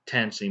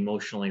tense,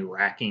 emotionally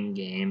racking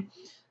game.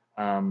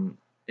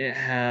 It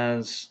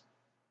has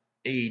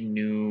a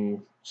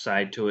new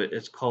side to it.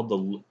 It's called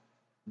the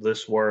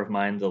This War of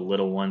Mine, The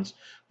Little Ones,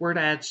 where it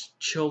adds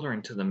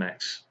children to the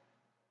mix,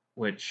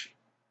 which,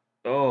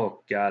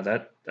 oh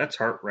god, that's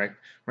heart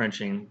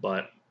wrenching.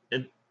 But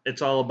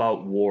it's all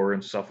about war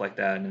and stuff like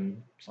that,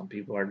 and some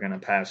people are gonna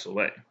pass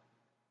away.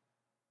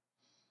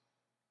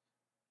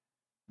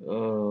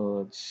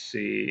 Let's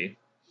see.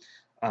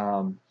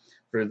 Um,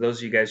 for those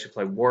of you guys who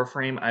play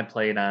Warframe, I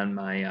play it on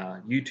my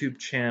YouTube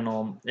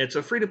channel. It's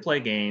a free to play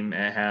game.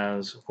 It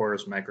has, of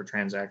course,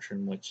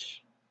 microtransaction,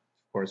 which,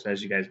 of course,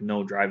 as you guys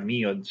know, drive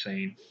me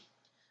insane.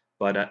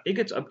 But it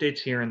gets updates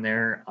here and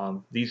there.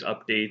 These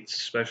updates,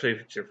 especially if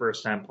it's your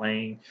first time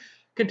playing,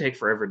 can take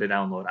forever to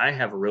download. I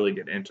have a really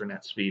good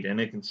internet speed, and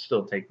it can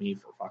still take me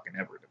for fucking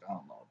ever to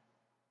download.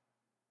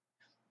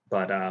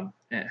 But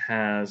it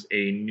has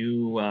a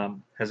new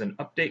has an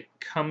update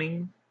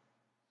coming.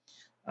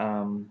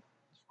 Of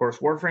course,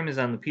 Warframe is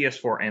on the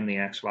PS4 and the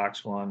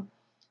Xbox One.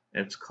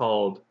 It's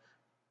called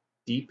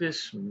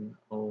Deepest.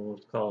 Oh,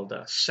 it's called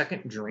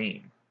Second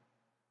Dream.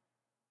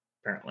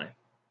 Apparently,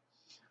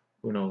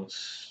 who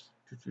knows?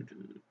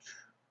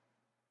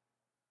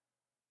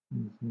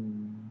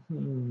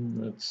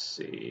 Let's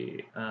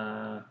see.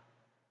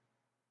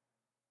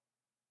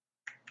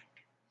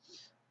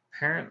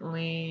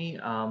 Apparently,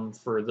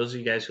 for those of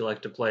you guys who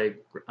like to play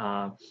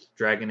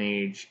Dragon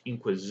Age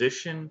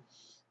Inquisition,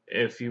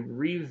 if you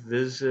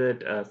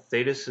revisit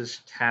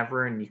Thetis'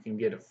 Tavern, you can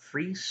get a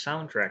free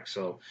soundtrack.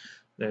 So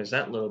there's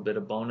that little bit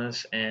of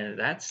bonus, and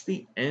that's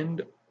the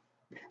end,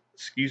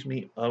 excuse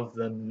me, of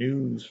the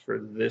news for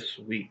this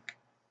week.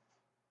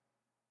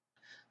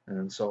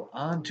 And so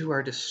on to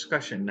our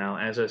discussion now.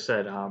 As I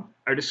said,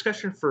 our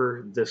discussion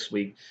for this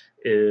week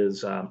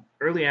is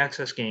early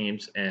access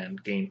games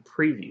and game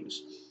previews.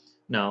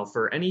 Now,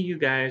 for any of you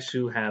guys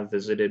who have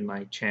visited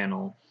my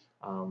channel,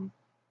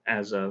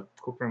 as a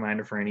quick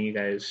reminder for any of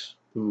you guys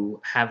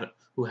who haven't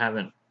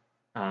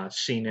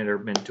seen it or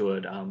been to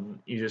it,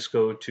 you just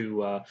go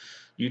to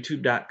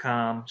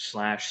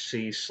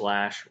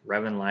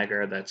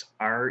youtube.com/c/Revan That's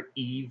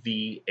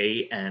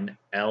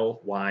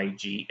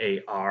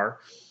REVANLYGAR.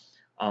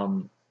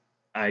 Um,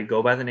 I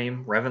go by the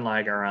name Revan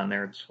Ligar on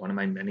there. It's one of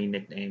my many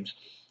nicknames.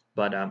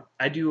 But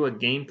I do a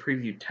game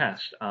preview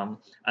test. On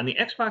the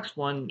Xbox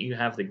One, you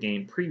have the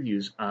game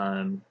previews.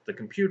 On the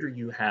computer,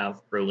 you have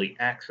early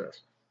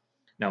access.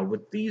 Now,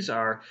 what these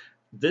are,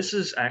 this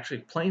is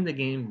actually playing the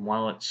game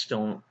while it's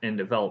still in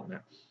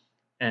development.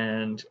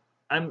 And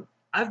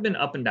I've been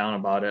up and down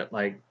about it.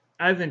 Like,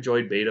 I've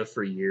enjoyed beta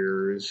for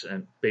years,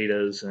 and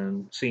betas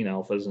and seen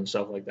alphas and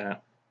stuff like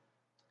that.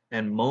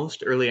 And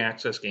most early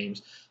access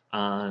games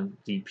on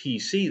the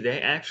PC, they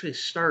actually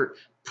start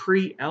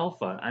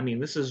pre-alpha. I mean,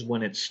 this is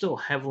when it's still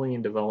heavily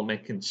in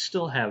development, can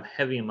still have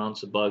heavy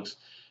amounts of bugs,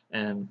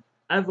 and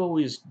I've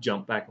always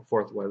jumped back and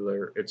forth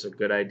whether it's a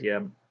good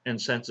idea. And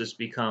since it's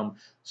become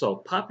so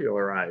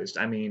popularized,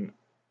 I mean,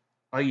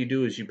 all you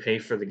do is you pay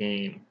for the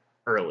game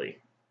early,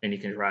 and you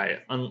can try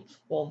it.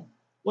 Well,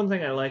 one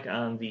thing I like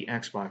on the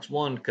Xbox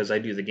One, because I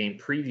do the game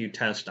preview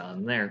test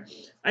on there,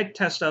 I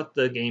test out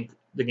the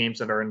games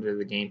that are under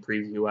the game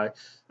preview.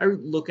 I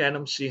look at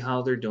them, see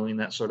how they're doing,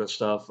 that sort of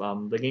stuff.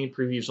 The game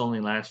previews only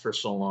last for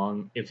so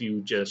long if you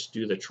just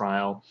do the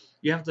trial.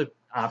 You have the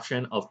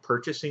option of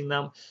purchasing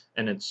them,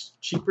 and it's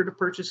cheaper to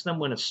purchase them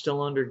when it's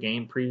still under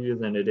game preview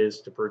than it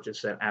is to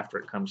purchase it after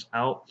it comes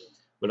out.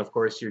 But of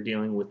course, you're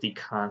dealing with the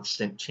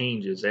constant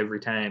changes. Every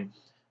time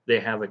they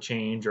have a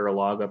change or a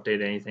log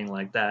update, anything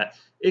like that,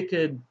 it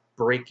could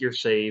break your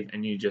save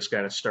and you just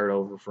got to start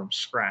over from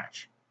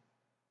scratch.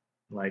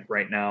 Like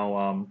right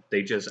now,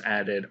 they just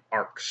added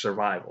Ark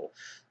Survival.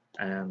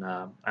 And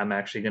I'm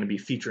actually going to be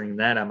featuring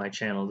that on my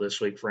channel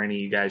this week for any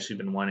of you guys who've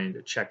been wanting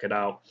to check it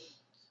out.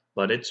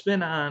 But it's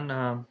been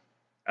on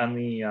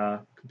the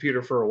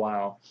computer for a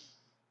while,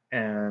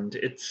 and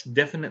it's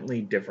definitely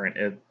different.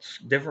 It's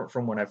different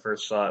from when I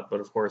first saw it,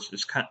 but of course,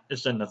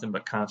 it's done nothing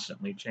but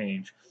constantly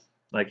change.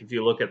 Like if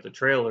you look at the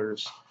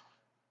trailers,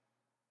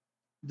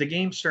 the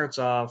game starts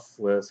off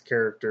with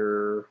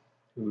character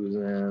who's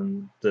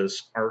in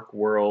this Ark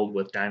world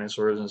with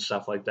dinosaurs and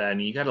stuff like that,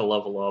 and you got to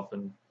level up.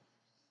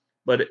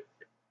 But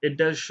it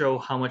does show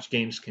how much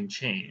games can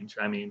change.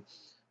 I mean,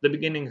 the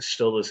beginning is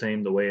still the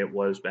same the way it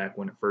was back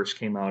when it first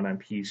came out on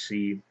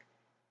PC,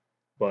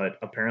 but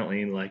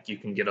apparently like you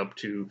can get up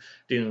to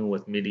dealing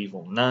with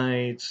medieval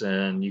knights,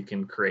 and you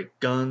can create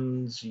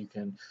guns, you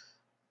can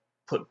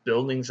put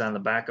buildings on the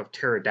back of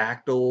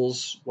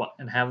pterodactyls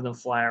and have them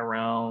fly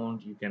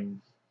around, you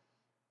can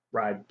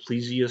ride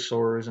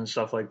plesiosaurs and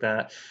stuff like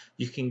that.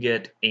 You can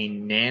get a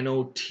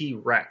nano T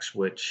Rex,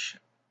 which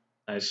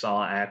I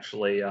saw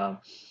actually.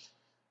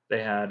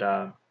 They had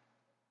uh,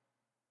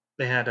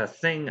 they had a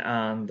thing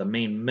on the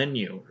main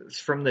menu. It's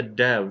from the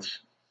devs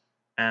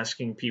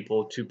asking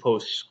people to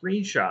post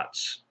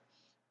screenshots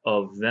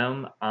of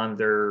them on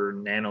their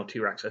Nano T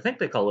Rex. I think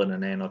they call it a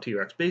Nano T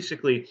Rex.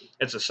 Basically,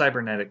 it's a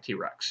cybernetic T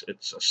Rex.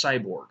 It's a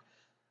cyborg.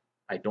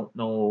 I don't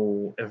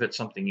know if it's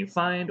something you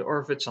find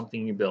or if it's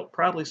something you build.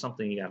 Probably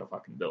something you gotta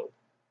fucking build,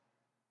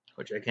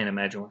 which I can't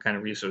imagine what kind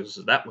of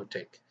resources that would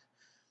take.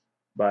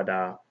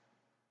 But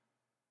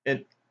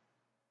it,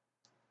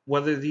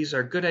 whether these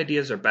are good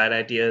ideas or bad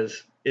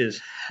ideas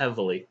is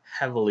heavily,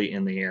 heavily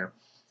in the air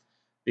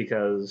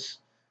because,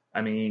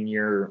 I mean,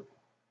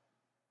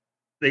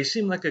 they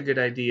seem like a good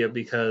idea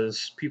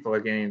because people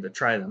are getting to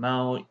try them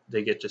out.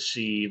 They get to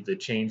see the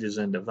changes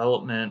in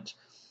development.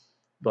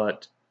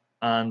 But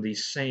on the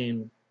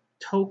same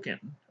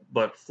token,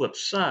 but flip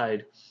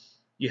side,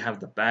 you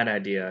have the bad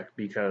idea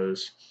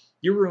because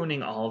you're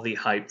ruining all the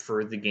hype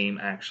for the game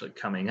actually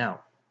coming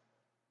out.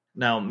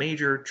 Now,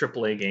 major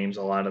AAA games,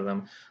 a lot of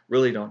them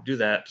really don't do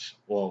that.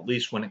 Well, at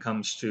least when it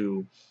comes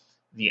to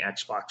the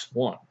Xbox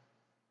One.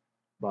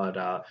 But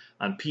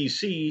on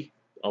PC,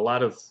 a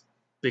lot of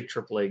big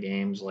AAA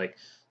games like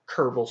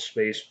Kerbal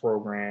Space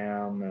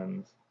Program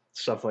and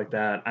stuff like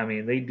that. I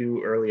mean, they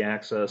do early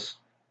access,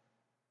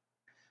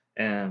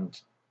 and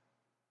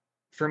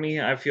for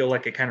me, I feel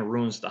like it kind of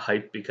ruins the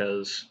hype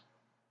because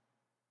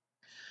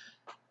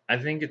I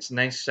think it's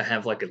nice to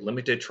have like a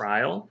limited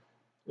trial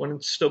when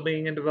it's still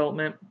being in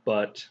development,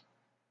 but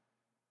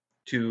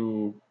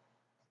to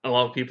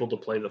allow people to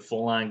play the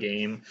full on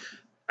game,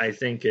 I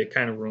think it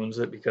kind of ruins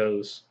it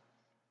because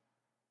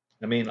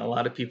I mean, a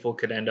lot of people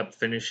could end up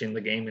finishing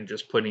the game and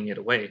just putting it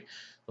away,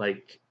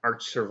 like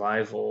Ark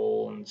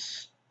Survival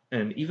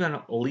and even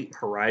Elite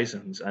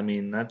Horizons. I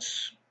mean,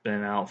 that's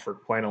been out for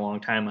quite a long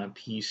time on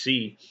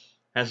PC.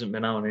 Hasn't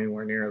been out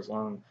anywhere near as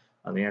long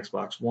on the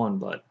Xbox One,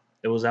 but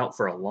it was out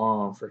for a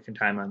long freaking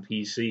time on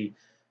PC.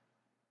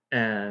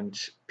 And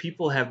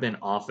people have been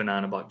off and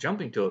on about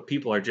jumping to it.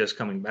 People are just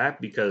coming back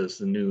because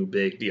the new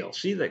big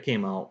DLC that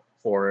came out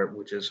for it,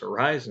 which is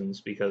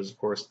Horizons, because of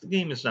course the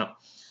game is not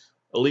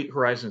Elite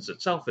Horizons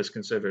itself is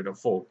considered a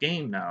full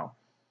game now,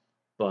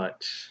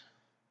 but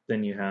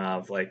then you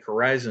have like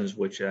Horizons,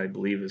 which I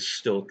believe is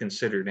still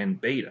considered in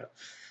beta.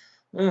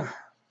 Ugh,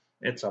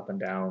 it's up and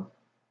down.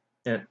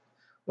 And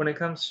when it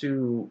comes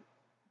to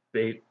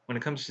when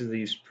it comes to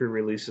these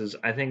pre-releases,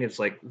 I think it's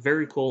like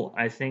very cool.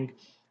 I think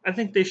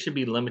they should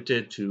be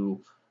limited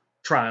to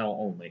trial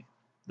only.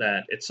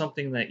 That it's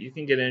something that you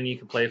can get in, you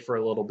can play for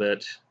a little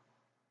bit,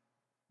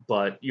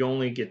 but you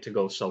only get to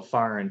go so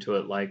far into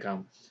it.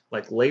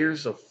 Like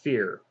Layers of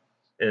Fear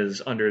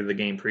is under the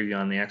game preview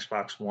on the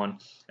Xbox One,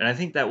 and I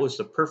think that was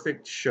the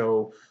perfect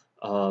show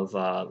of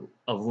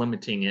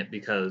limiting it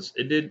because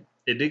it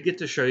did get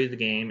to show you the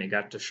game. It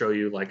got to show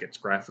you like its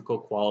graphical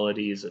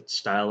qualities, its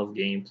style of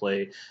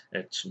gameplay,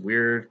 its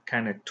weird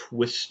kind of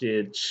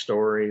twisted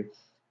story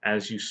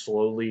as you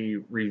slowly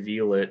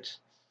reveal it.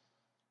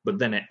 But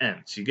then it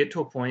ends. You get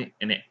to a point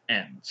and it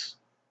ends.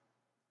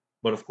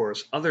 But of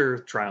course, other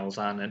trials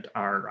on it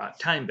are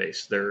time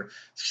based. They're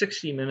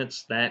 60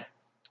 minutes that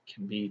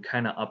can be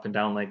kind of up and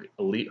down, like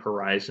Elite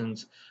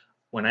Horizons.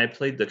 When I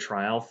played the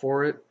trial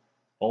for it,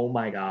 oh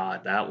my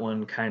god, that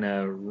one kind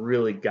of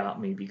really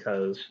got me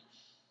because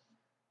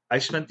I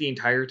spent the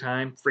entire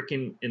time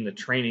freaking in the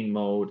training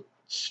mode,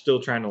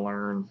 still trying to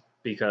learn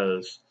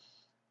because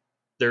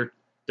their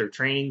their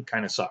training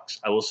kind of sucks.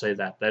 I will say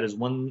that. That is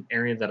one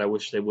area that I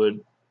wish they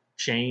would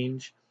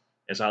change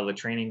is how the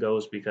training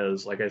goes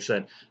because like I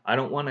said, I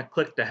don't want to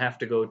click to have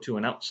to go to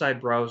an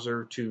outside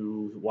browser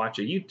to watch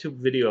a YouTube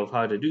video of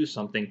how to do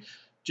something.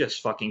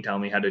 Just fucking tell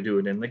me how to do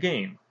it in the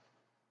game.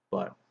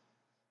 But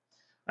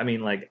I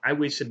mean like I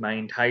wasted my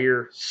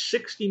entire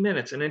 60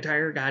 minutes, an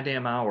entire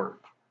goddamn hour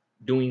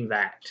doing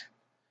that.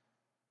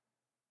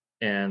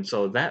 And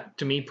so that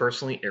to me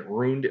personally it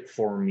ruined it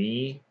for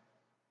me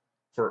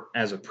for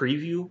as a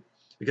preview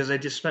because I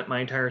just spent my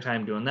entire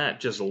time doing that,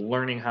 just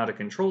learning how to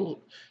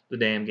control the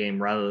damn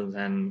game rather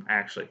than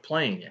actually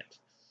playing it.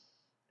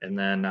 And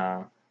then,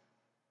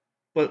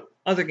 but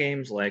other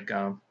games like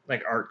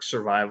Ark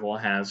Survival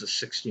has a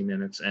 60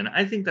 minutes, and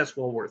I think that's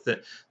well worth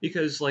it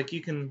because like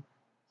you can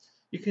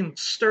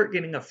start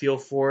getting a feel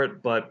for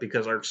it, but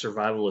because Ark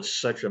Survival is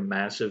such a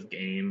massive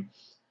game,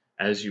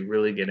 as you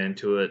really get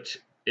into it,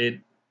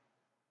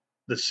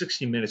 the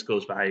 60 minutes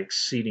goes by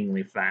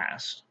exceedingly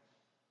fast.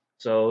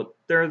 So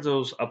there are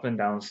those up and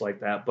downs like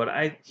that, but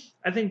I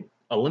think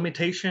a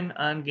limitation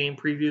on game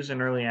previews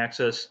and early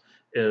access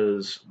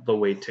is the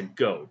way to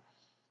go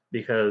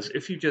because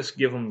if you just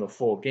give them the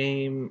full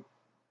game,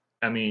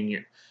 I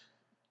mean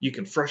you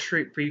can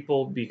frustrate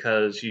people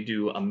because you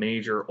do a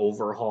major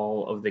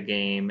overhaul of the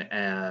game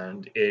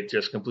and it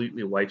just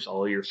completely wipes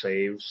all your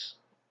saves.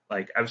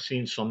 Like I've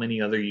seen so many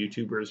other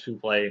YouTubers who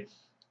play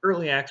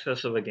early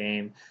access of a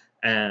game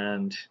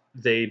and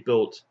they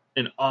built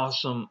an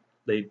awesome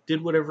They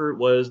did whatever it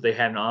was. They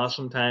had an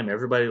awesome time.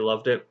 Everybody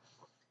loved it.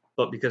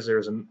 But because there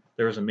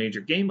was a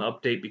major game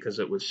update because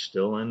it was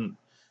still in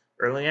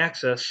early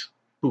access,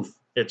 poof,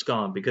 it's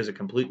gone because it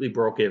completely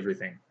broke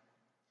everything.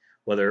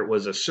 Whether it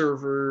was a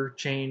server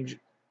change,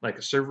 like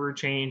a server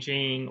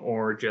changing,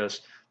 or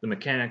just the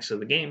mechanics of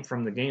the game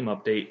from the game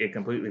update, it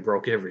completely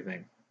broke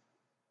everything.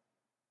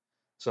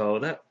 So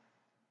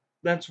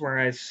that's where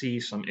I see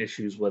some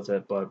issues with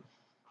it, but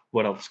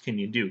what else can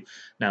you do?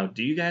 Now,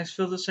 do you guys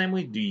feel the same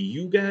way? Do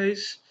you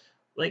guys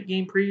like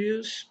game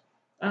previews?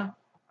 Uh,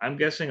 I'm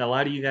guessing a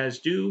lot of you guys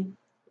do,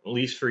 at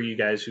least for you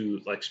guys who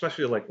like,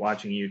 especially like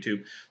watching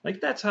YouTube.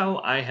 Like that's how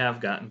I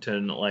have gotten to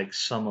like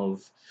some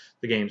of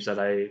the games that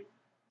I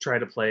try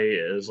to play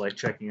is like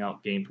checking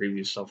out game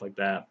previews, stuff like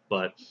that.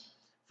 But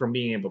from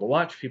being able to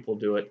watch people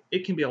do it,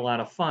 it can be a lot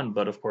of fun,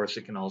 but of course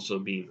it can also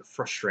be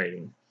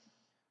frustrating.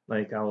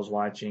 Like I was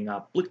watching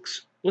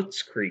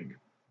Blitzkrieg.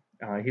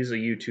 He's a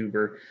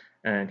YouTuber,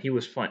 and he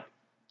was playing.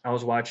 I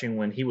was watching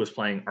when he was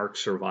playing Ark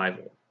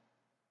Survival,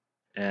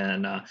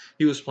 and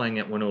he was playing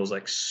it when it was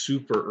like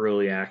super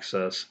early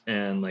access,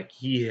 and like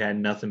he had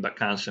nothing but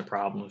constant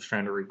problems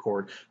trying to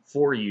record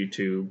for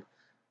YouTube,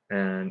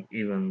 and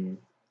even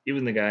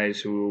the guys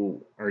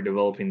who are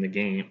developing the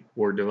game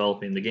were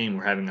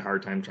having a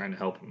hard time trying to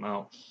help him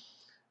out,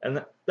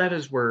 and that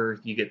is where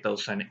you get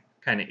those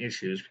kind of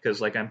issues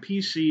because like on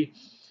PC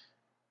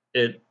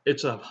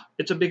it's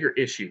a bigger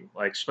issue,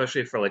 like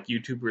especially for like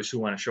YouTubers who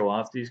want to show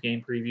off these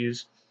game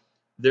previews.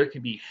 There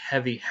can be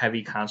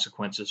heavy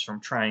consequences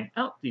from trying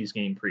out these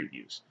game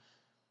previews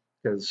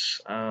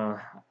because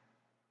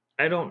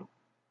I don't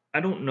I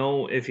don't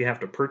know if you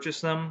have to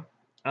purchase them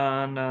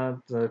on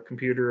the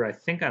computer. I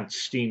think on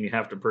Steam you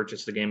have to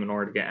purchase the game in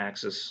order to get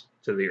access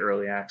to the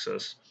early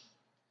access,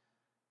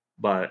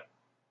 but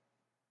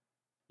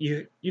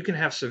you can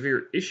have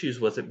severe issues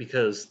with it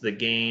because the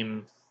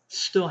game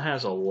still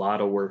has a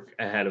lot of work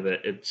ahead of it.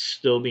 It's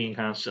still being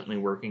constantly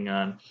working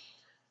on,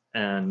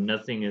 and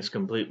nothing is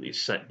completely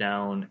set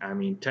down. I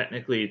mean,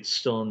 technically, it's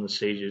still in the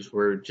stages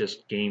where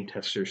just game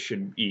testers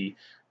should be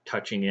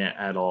touching it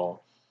at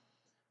all.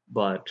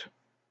 But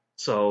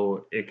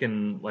so it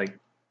can like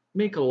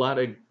make a lot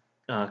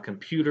of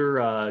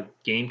computer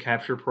game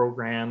capture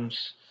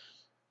programs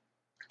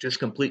just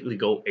completely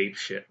go ape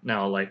shit.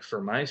 Now, like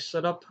for my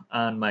setup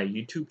on my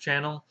YouTube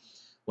channel,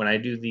 when I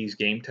do these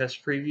game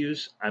test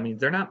previews, I mean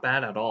they're not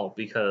bad at all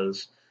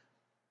because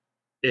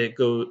it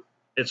go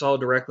it's all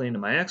directly into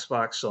my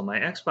Xbox, so my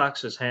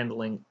Xbox is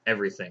handling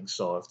everything.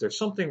 So if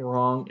something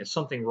wrong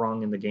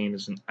in the game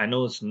isn't, I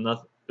know it's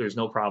not there's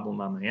no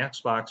problem on my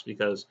Xbox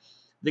because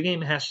the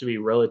game has to be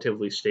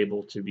relatively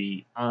stable to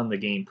be on the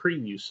game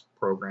previews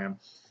program.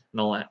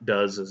 And all that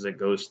does is it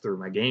goes through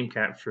my game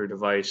capture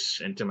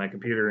device into my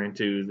computer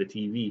into the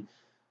TV.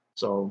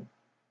 So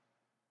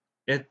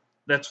it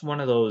that's one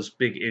of those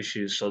big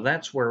issues. So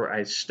that's where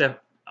I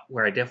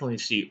definitely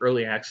see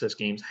early access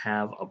games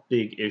have a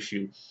big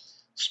issue,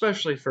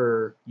 especially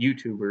for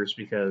YouTubers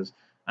because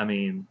I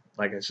mean,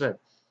 like I said,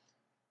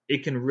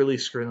 it can really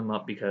screw them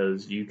up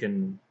because you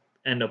can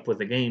end up with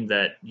a game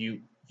that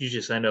you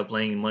just end up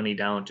laying money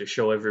down to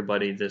show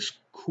everybody this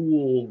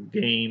cool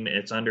game.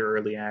 It's under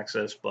early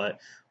access, but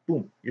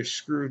boom, you're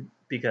screwed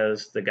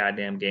because the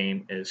goddamn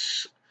game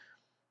is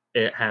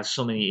it has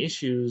so many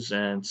issues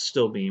and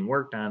still being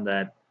worked on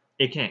that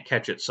it can't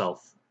catch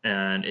itself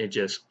and it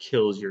just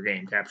kills your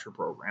game capture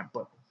program.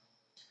 But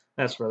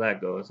that's where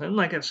that goes. And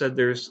like I said,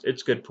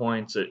 it's good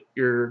points that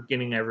you're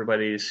getting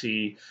everybody to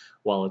see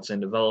while it's in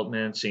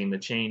development, seeing the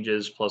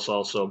changes, plus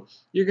also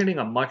you're getting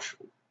a much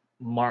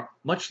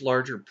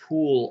larger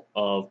pool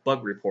of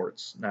bug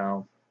reports.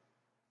 Now,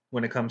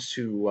 when it comes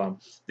to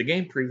the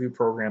game preview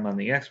program on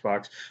the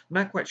Xbox, I'm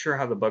not quite sure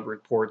how the bug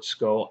reports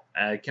go.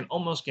 I can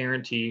almost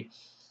guarantee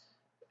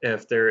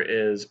if there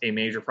is a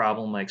major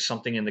problem, like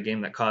something in the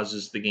game that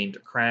causes the game to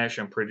crash.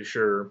 I'm pretty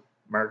sure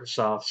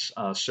Microsoft's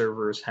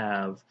servers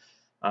have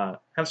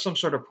some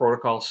sort of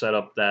protocol set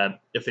up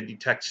that if it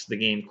detects the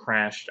game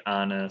crashed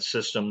on a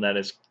system that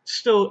is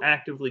still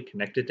actively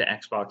connected to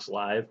Xbox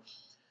Live,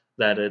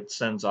 that it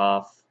sends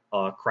off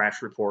a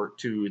crash report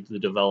to the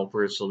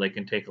developers so they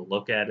can take a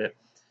look at it.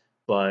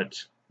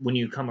 But when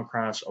you come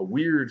across a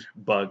weird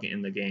bug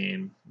in the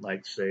game,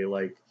 like say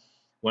like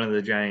one of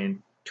the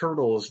giant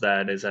turtles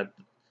that is at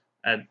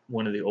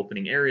one of the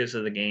opening areas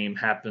of the game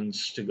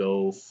happens to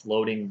go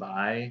floating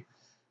by,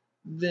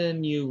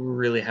 then you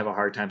really have a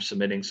hard time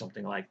submitting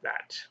something like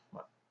that.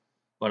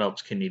 What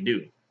else can you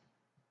do?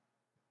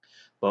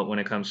 But when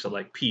it comes to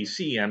like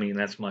PC, I mean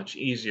that's much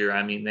easier.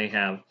 I mean they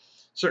have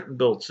certain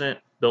built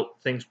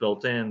things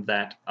built in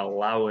that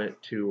allow you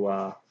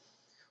to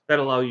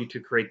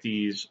create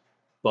these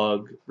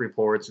bug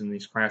reports and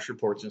these crash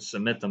reports and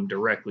submit them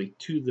directly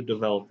to the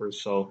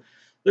developers. So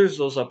there's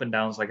those up and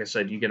downs. Like I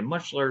said, you get a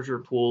much larger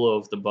pool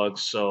of the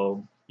bugs.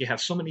 So you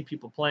have so many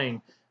people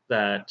playing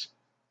that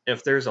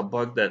if there's a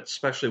bug that,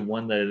 especially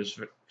one that is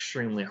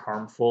extremely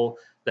harmful,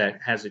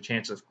 that has a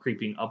chance of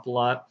creeping up a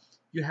lot,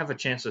 you have a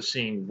chance of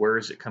seeing where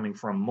is it coming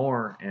from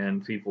more,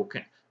 and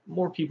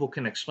more people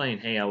can explain,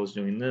 hey, I was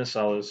doing this,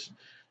 I was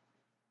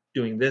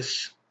doing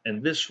this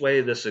in this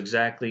way, this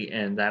exactly,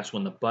 and that's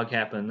when the bug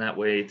happened. That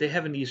way, they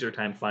have an easier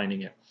time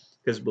finding it.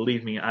 Because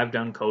believe me, I've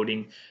done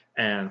coding,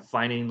 and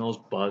finding those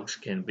bugs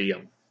can be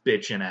a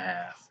bitch and a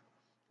half.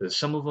 Because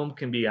some of them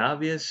can be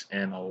obvious,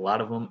 and a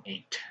lot of them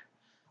ain't.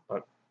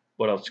 But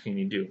what else can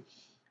you do?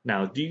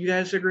 Now, do you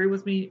guys agree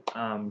with me?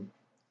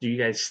 Do you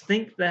guys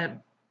think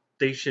that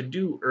they should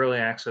do early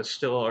access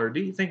still, or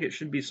do you think it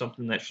should be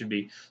something that should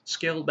be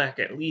scaled back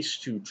at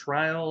least to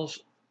trials,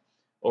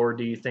 or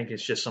do you think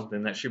it's just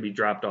something that should be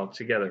dropped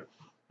altogether?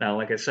 Now,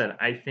 like I said,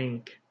 I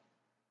think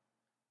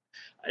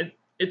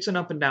it's an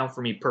up and down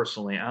for me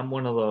personally. I'm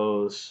one of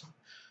those,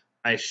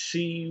 I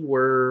see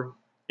where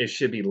it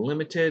should be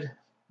limited,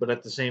 but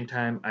at the same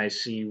time, I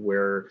see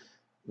where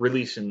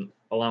releasing,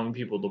 allowing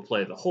people to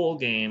play the whole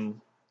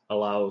game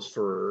allows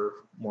for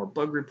more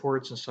bug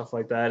reports and stuff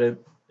like that.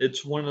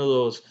 It's one of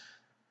those,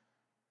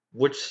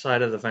 which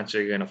side of the fence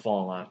are you going to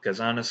fall on? Because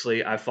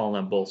honestly, I fall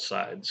on both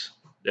sides.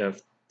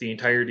 If the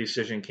entire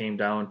decision came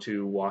down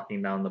to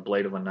walking down the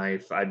blade of a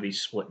knife, I'd be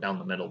split down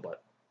the middle.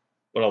 But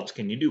what else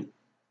can you do?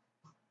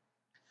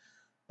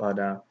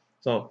 But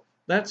so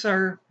that's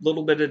our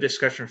little bit of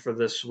discussion for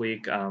this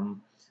week.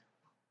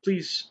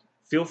 Please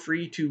feel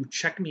free to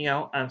check me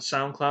out on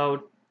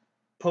SoundCloud.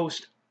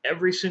 Post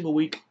every single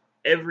week,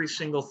 every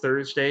single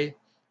Thursday.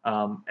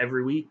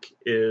 Every week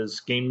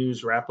is game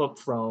news wrap up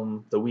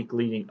from the week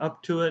leading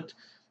up to it,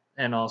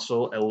 and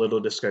also a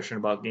little discussion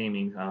about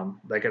gaming.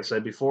 Like I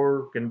said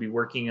before, going to be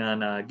working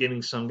on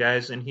getting some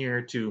guys in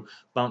here to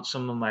bounce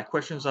some of my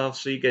questions off,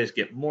 so you guys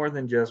get more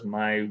than just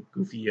my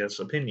goofy ass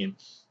opinion.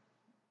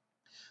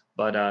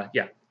 But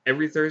yeah,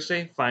 every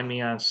Thursday, find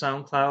me on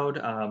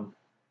SoundCloud.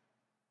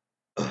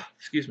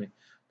 Excuse me.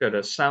 Go to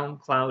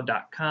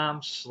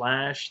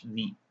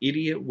soundcloud.com/the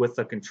idiot with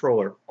a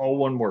controller, all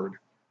one word.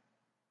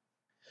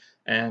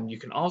 And you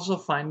can also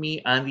find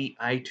me on the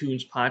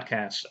iTunes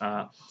podcast.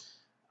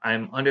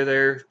 I'm under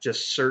there.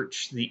 Just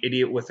search the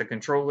idiot with a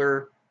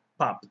controller.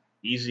 Pop.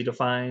 Easy to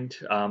find.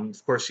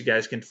 Of course, you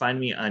guys can find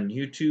me on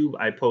YouTube.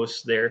 I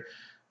post there,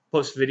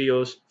 post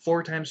videos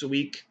 4 times a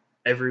week,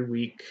 every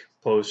week.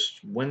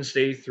 Post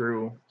Wednesday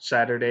through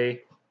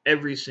Saturday,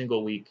 every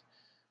single week.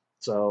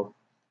 So,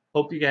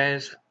 hope you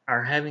guys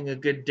are having a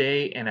good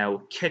day, and I will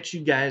catch you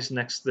guys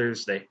next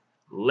Thursday.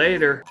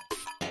 Later.